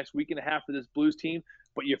here in the next week and a half for this Blues team.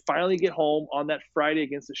 But you finally get home on that Friday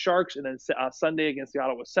against the Sharks and then Sunday against the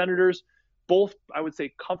Ottawa Senators. Both, I would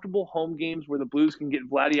say, comfortable home games where the Blues can get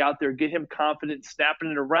Vladdy out there, get him confident,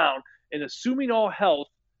 snapping it around. And assuming all health,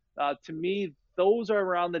 to me, those are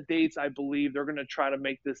around the dates I believe they're going to try to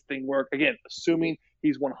make this thing work. Again, assuming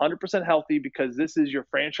he's 100% healthy, because this is your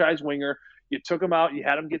franchise winger. You took him out. You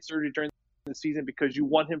had him get surgery during the season because you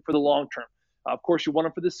want him for the long term. Of course, you want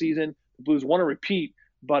him for the season. The Blues want to repeat,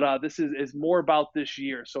 but this is more about this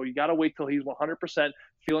year. So you got to wait till he's 100%,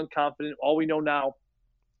 feeling confident. All we know now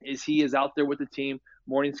is he is out there with the team,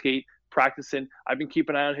 morning skate, practicing. I've been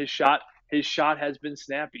keeping an eye on his shot. His shot has been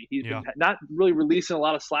snappy. He's been not really releasing a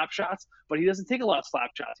lot of slap shots, but he doesn't take a lot of slap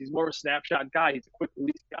shots. He's more of a snapshot guy. He's a quick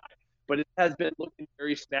release guy. But it has been looking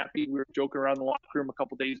very snappy. We were joking around the locker room a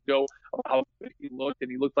couple days ago about how good he looked, and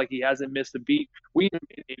he looked like he hasn't missed a beat. We even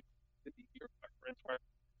made a year reference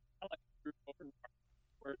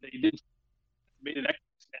where they made an extra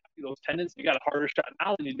snappy. Those tendons, you got a harder shot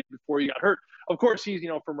now than you did before you got hurt. Of course, he's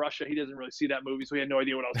from Russia. He doesn't really see that movie, so he had no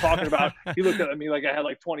idea what I was talking about. He looked at me like I had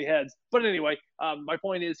like 20 heads. But anyway, my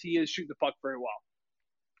point is he is shooting the puck very well.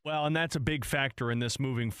 Well, and that's a big factor in this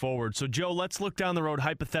moving forward. So, Joe, let's look down the road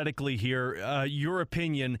hypothetically here. Your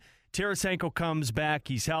opinion, Tarasenko comes back.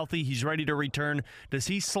 He's healthy. He's ready to return. Does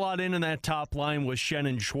he slot in that top line with Schenn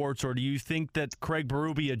and Schwartz, or do you think that Craig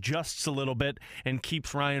Berube adjusts a little bit and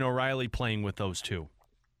keeps Ryan O'Reilly playing with those two?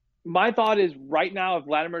 My thought is right now, if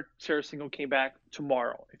Vladimir Tarasenko came back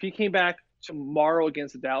tomorrow, if he came back tomorrow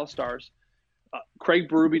against the Dallas Stars, Craig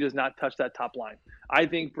Berube does not touch that top line. I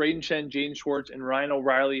think Brayden Schenn, Jaden Schwartz, and Ryan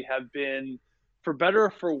O'Reilly have been, for better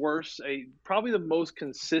or for worse, probably the most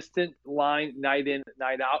consistent line night in,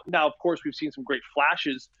 night out. Now, of course, we've seen some great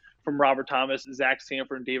flashes from Robert Thomas, Zach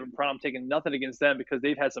Sanford, and David Perron. I'm taking nothing against them because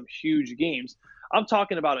they've had some huge games. I'm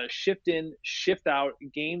talking about a shift in, shift out,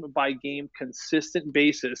 game by game, consistent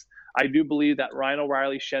basis. I do believe that Ryan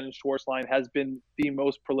O'Reilly, Schenn, and Schwartz line has been the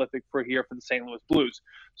most prolific for the St. Louis Blues.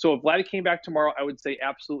 So if Vladdy came back tomorrow, I would say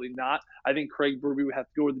absolutely not. I think Craig Berube would have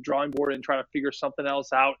to go to the drawing board and try to figure something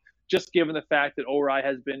else out, just given the fact that O'Reilly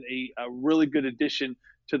has been a really good addition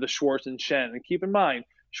to the Schwartz and Schenn. And keep in mind,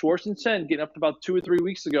 Schwartz and Schenn, getting up to about 2 or 3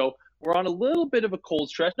 weeks ago, were on a little bit of a cold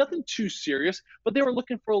stretch. Nothing too serious, but they were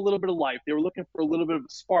looking for a little bit of life. They were looking for a little bit of a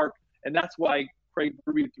spark, and that's why Craig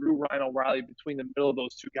Berube threw Ryan O'Reilly between the middle of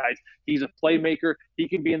those two guys. He's a playmaker. He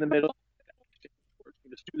can be in the middle. He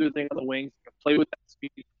can just do their thing on the wings. He can play with that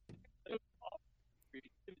speed,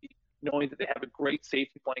 knowing that they have a great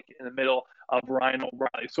safety blanket in the middle of Ryan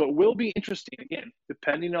O'Reilly. So it will be interesting, again,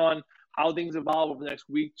 depending on how things evolve over the next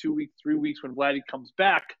week, 2 weeks, 3 weeks when Vladdy comes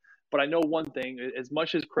back. But I know one thing, as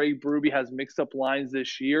much as Craig Berube has mixed up lines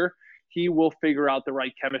this year, he will figure out the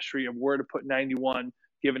right chemistry of where to put 91,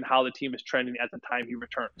 given how the team is trending at the time he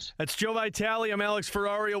returns. That's Joe Vitale. I'm Alex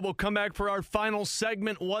Ferrario. We'll come back for our final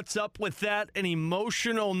segment. What's up with that? An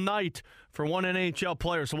emotional night for one NHL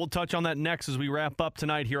player. So we'll touch on that next as we wrap up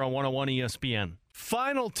tonight here on 101 ESPN.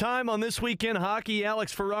 Final time on This Week in Hockey.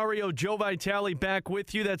 Alex Ferrario, Joe Vitale back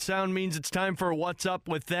with you. That sound means it's time for What's Up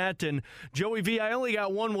With That. And Joey V, I only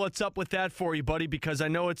got one What's Up With That for you, buddy, because I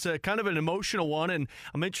know it's a kind of an emotional one, and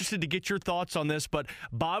I'm interested to get your thoughts on this. But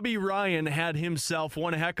Bobby Ryan had himself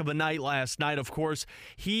one heck of a night last night. Of course,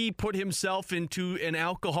 he put himself into an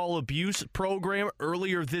alcohol abuse program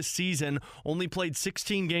earlier this season, only played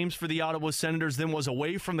 16 games for the Ottawa Senators, then was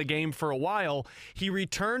away from the game for a while. He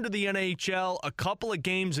returned to the NHL a couple of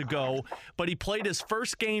games ago, but he played his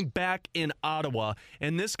first game back in Ottawa,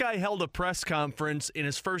 and this guy held a press conference in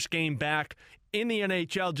his first game back in the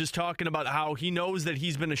NHL, just talking about how he knows that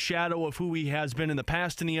he's been a shadow of who he has been in the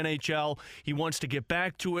past in the NHL. He wants to get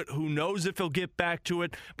back to it. Who knows if he'll get back to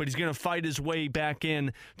it, but he's going to fight his way back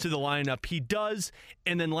in to the lineup. He does,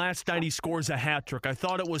 and then last night he scores a hat trick. I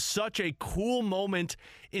thought it was such a cool moment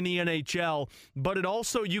in the NHL, but it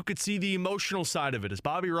also, you could see the emotional side of it. As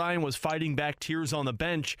Bobby Ryan was fighting back tears on the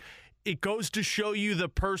bench, it goes to show you the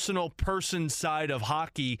person side of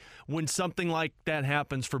hockey when something like that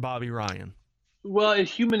happens for Bobby Ryan. Well, it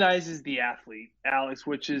humanizes the athlete, Alex,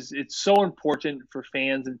 which is, it's so important for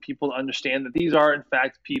fans and people to understand that these are, in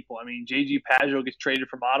fact, people. I mean, J.G. Pageau gets traded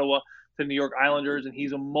from Ottawa to the New York Islanders, and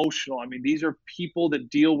he's emotional. I mean, these are people that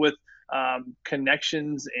deal with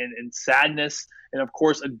connections and sadness and, of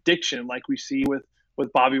course, addiction, like we see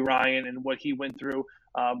with Bobby Ryan and what he went through.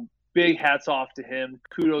 Big hats off to him.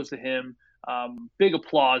 Kudos to him. Big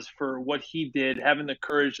applause for what he did, having the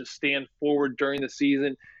courage to stand forward during the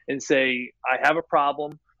season and say, I have a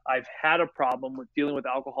problem. I've had a problem with dealing with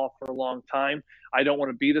alcohol for a long time. I don't want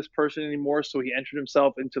to be this person anymore. So he entered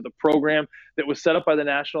himself into the program that was set up by the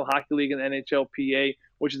National Hockey League and the NHLPA,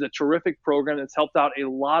 which is a terrific program that's helped out a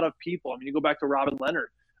lot of people. I mean, you go back to Robin Leonard.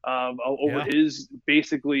 Over his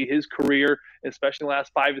career, especially in the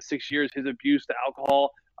last 5 to 6 years, his abuse to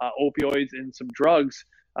alcohol, opioids, and some drugs.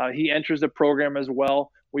 He enters the program as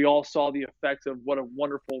well. We all saw the effects of what a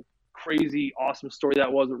wonderful, crazy, awesome story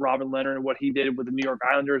that was with Robin Leonard and what he did with the New York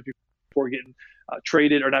Islanders before getting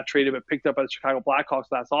picked up by the Chicago Blackhawks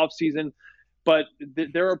last offseason. But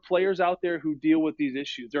there are players out there who deal with these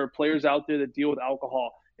issues. There are players out there that deal with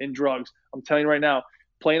alcohol and drugs. I'm telling you right now,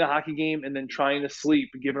 playing a hockey game and then trying to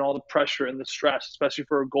sleep, given all the pressure and the stress, especially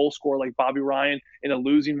for a goal scorer like Bobby Ryan in a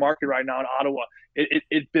losing market right now in Ottawa,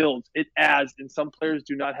 it builds, it adds, and some players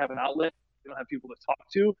do not have an outlet. They don't have people to talk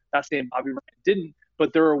to. Not saying Bobby Ryan didn't,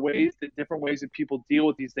 but there are different ways that people deal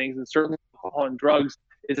with these things, and certainly alcohol and drugs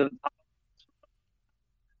is at the top.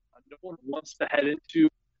 No one wants to head into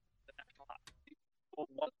the national hockey league. No one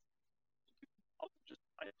wants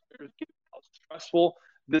to just how stressful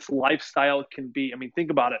this lifestyle can be. I mean, think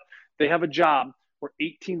about it. They have a job where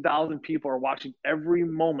 18,000 people are watching every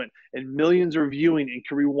moment and millions are viewing and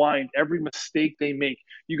can rewind every mistake they make.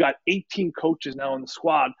 You got 18 coaches now in the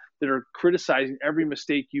squad that are criticizing every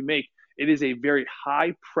mistake you make. It is a very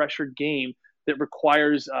high pressure game that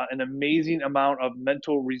requires an amazing amount of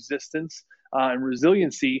mental resistance and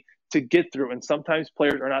resiliency to get through. And sometimes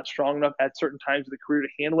players are not strong enough at certain times of the career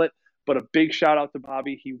to handle it. But a big shout out to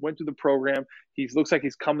Bobby. He went through the program. He looks like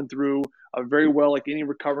he's coming through very well. Like any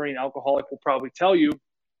recovering alcoholic will probably tell you,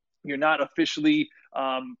 you're not officially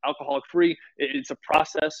alcoholic free. It's a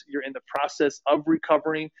process. You're in the process of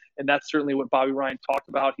recovering. And that's certainly what Bobby Ryan talked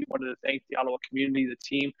about. He wanted to thank the Ottawa community, the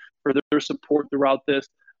team, for their support throughout this.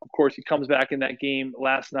 Of course, he comes back in that game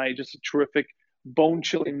last night. Just a terrific,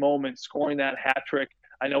 bone-chilling moment, scoring that hat trick.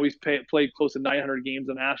 I know he's played close to 900 games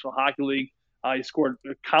in the National Hockey League. He scored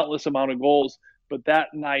a countless amount of goals, but that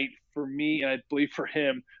night for me, and I believe for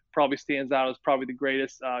him, probably stands out as probably the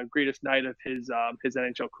greatest night of his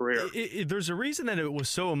NHL career. There's a reason that it was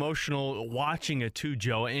so emotional watching it too,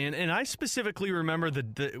 Joe. And I specifically remember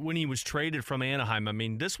when he was traded from Anaheim. I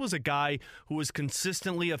mean, this was a guy who was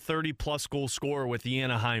consistently a 30-plus goal scorer with the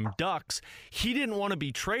Anaheim Ducks. He didn't want to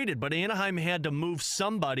be traded, but Anaheim had to move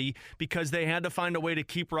somebody because they had to find a way to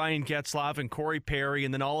keep Ryan Getzlaf and Corey Perry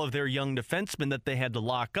and then all of their young defensemen that they had to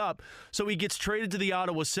lock up. So he gets traded to the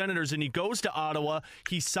Ottawa Senators, and he goes to Ottawa.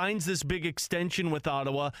 He signs this big extension with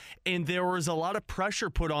Ottawa, and there was a lot of pressure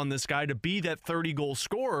put on this guy to be that 30-goal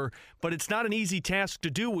scorer, but it's not an easy task to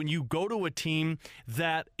do when you go to a team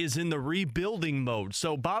that is in the rebuilding mode.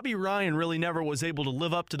 So Bobby Ryan really never was able to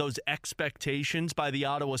live up to those expectations by the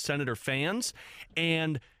Ottawa Senator fans,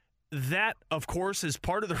 and that, of course, is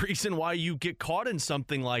part of the reason why you get caught in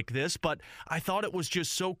something like this. But I thought it was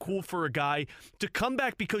just so cool for a guy to come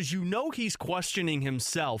back because he's questioning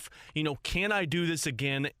himself. Can I do this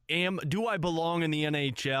again? Do I belong in the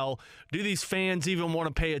NHL? Do these fans even want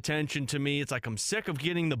to pay attention to me? It's like I'm sick of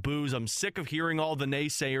getting the boos. I'm sick of hearing all the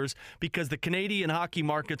naysayers because the Canadian hockey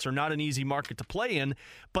markets are not an easy market to play in.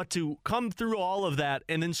 But to come through all of that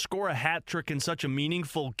and then score a hat trick in such a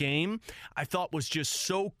meaningful game, I thought was just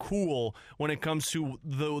so cool when it comes to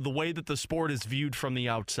the way that the sport is viewed from the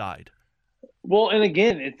outside. Well, and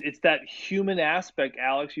again, it's that human aspect,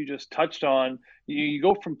 Alex, you just touched on. You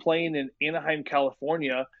go from playing in Anaheim,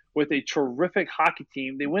 California with a terrific hockey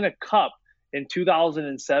team. They win a cup in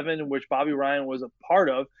 2007, which Bobby Ryan was a part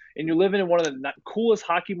of, and you're living in one of the coolest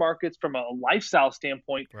hockey markets from a lifestyle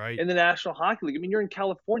standpoint in the National Hockey League. I mean, you're in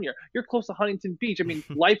California. You're close to Huntington Beach. I mean,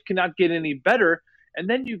 life cannot get any better. And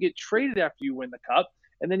then you get traded after you win the cup.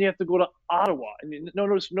 And then you have to go to Ottawa. I mean, no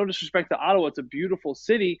disrespect to Ottawa. It's a beautiful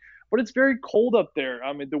city, but it's very cold up there.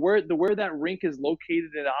 I mean, where that rink is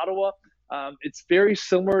located in Ottawa, it's very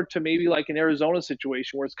similar to maybe like an Arizona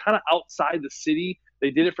situation where it's kind of outside the city.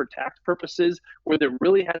 They did it for tax purposes where they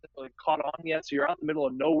really hasn't really caught on yet. So you're out in the middle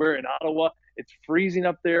of nowhere in Ottawa. It's freezing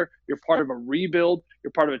up there. You're part of a rebuild.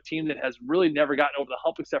 You're part of a team that has really never gotten over the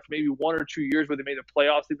hump except for maybe 1 or 2 years where they made the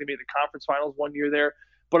playoffs. I think they made the conference finals 1 year there.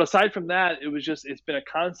 But aside from that, it's been a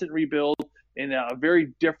constant rebuild in a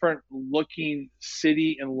very different looking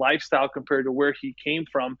city and lifestyle compared to where he came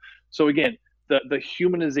from. So again, the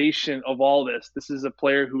humanization of all this is a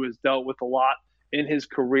player who has dealt with a lot in his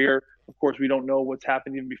career. Of course, we don't know what's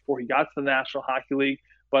happened even before he got to the National Hockey League,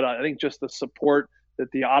 but I think just the support that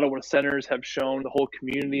the Ottawa Senators have shown, the whole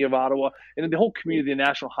community of Ottawa, and the whole community of the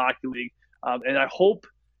National Hockey League. And I hope,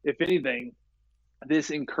 if anything,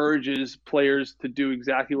 this encourages players to do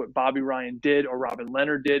exactly what Bobby Ryan did or Robin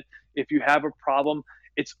Leonard did. If you have a problem,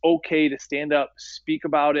 It's okay to stand up, speak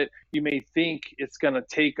about it. You may think it's going to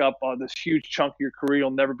take up this huge chunk of your career.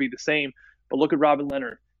 You'll never be the same. But look at Robin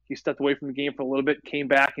Leonard. He stepped away from the game for a little bit, came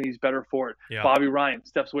back, and he's better for it. Yeah. Bobby Ryan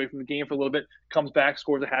steps away from the game for a little bit, comes back,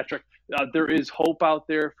 scores a hat trick. There is hope out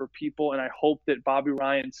there for people, and I hope that Bobby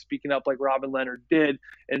Ryan speaking up like Robin Leonard did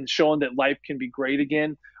and showing that life can be great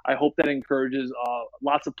again, I hope that encourages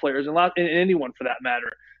lots of players and anyone for that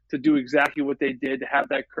matter to do exactly what they did, to have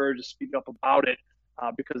that courage to speak up about it,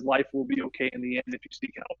 because life will be okay in the end if you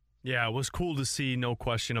speak out. Yeah, it was cool to see, no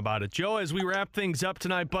question about it. Joe, as we wrap things up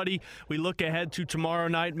tonight, buddy, we look ahead to tomorrow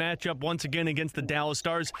night matchup once again against the Dallas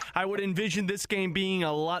Stars. I would envision this game being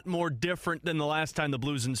a lot more different than the last time the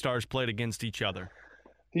Blues and Stars played against each other.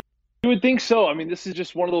 You would think so. I mean, this is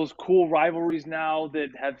just one of those cool rivalries now that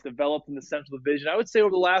have developed in the Central Division. I would say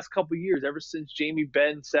over the last couple of years, ever since Jamie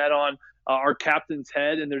Benn sat on our captain's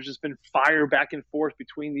head, and there's just been fire back and forth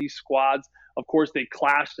between these squads. Of course, they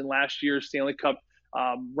clashed in last year's Stanley Cup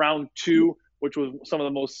round 2, which was some of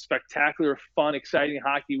the most spectacular, fun, exciting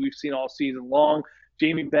hockey we've seen all season long.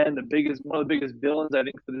 Jamie Benn, one of the biggest villains, I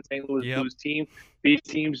think, for the St. Louis Blues team. These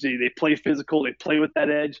teams, they play physical, they play with that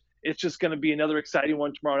edge. It's just going to be another exciting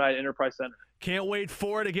one tomorrow night at Enterprise Center. Can't wait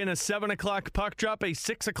for it. Again, a 7 o'clock puck drop, a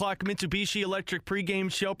 6 o'clock Mitsubishi Electric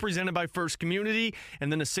pregame show presented by First Community,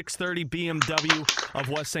 and then a 6:30 BMW of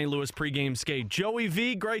West St. Louis pregame skate. Joey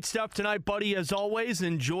V, great stuff tonight, buddy, as always.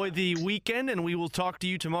 Enjoy the weekend, and we will talk to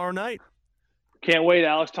you tomorrow night. Can't wait,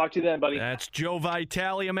 Alex. Talk to you then, buddy. That's Joe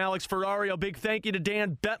Vitale. I'm Alex Ferrario. Big thank you to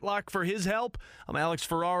Dan Betlock for his help. I'm Alex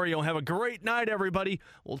Ferrario. Have a great night, everybody.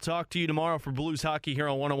 We'll talk to you tomorrow for Blues Hockey here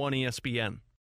on 101 ESPN.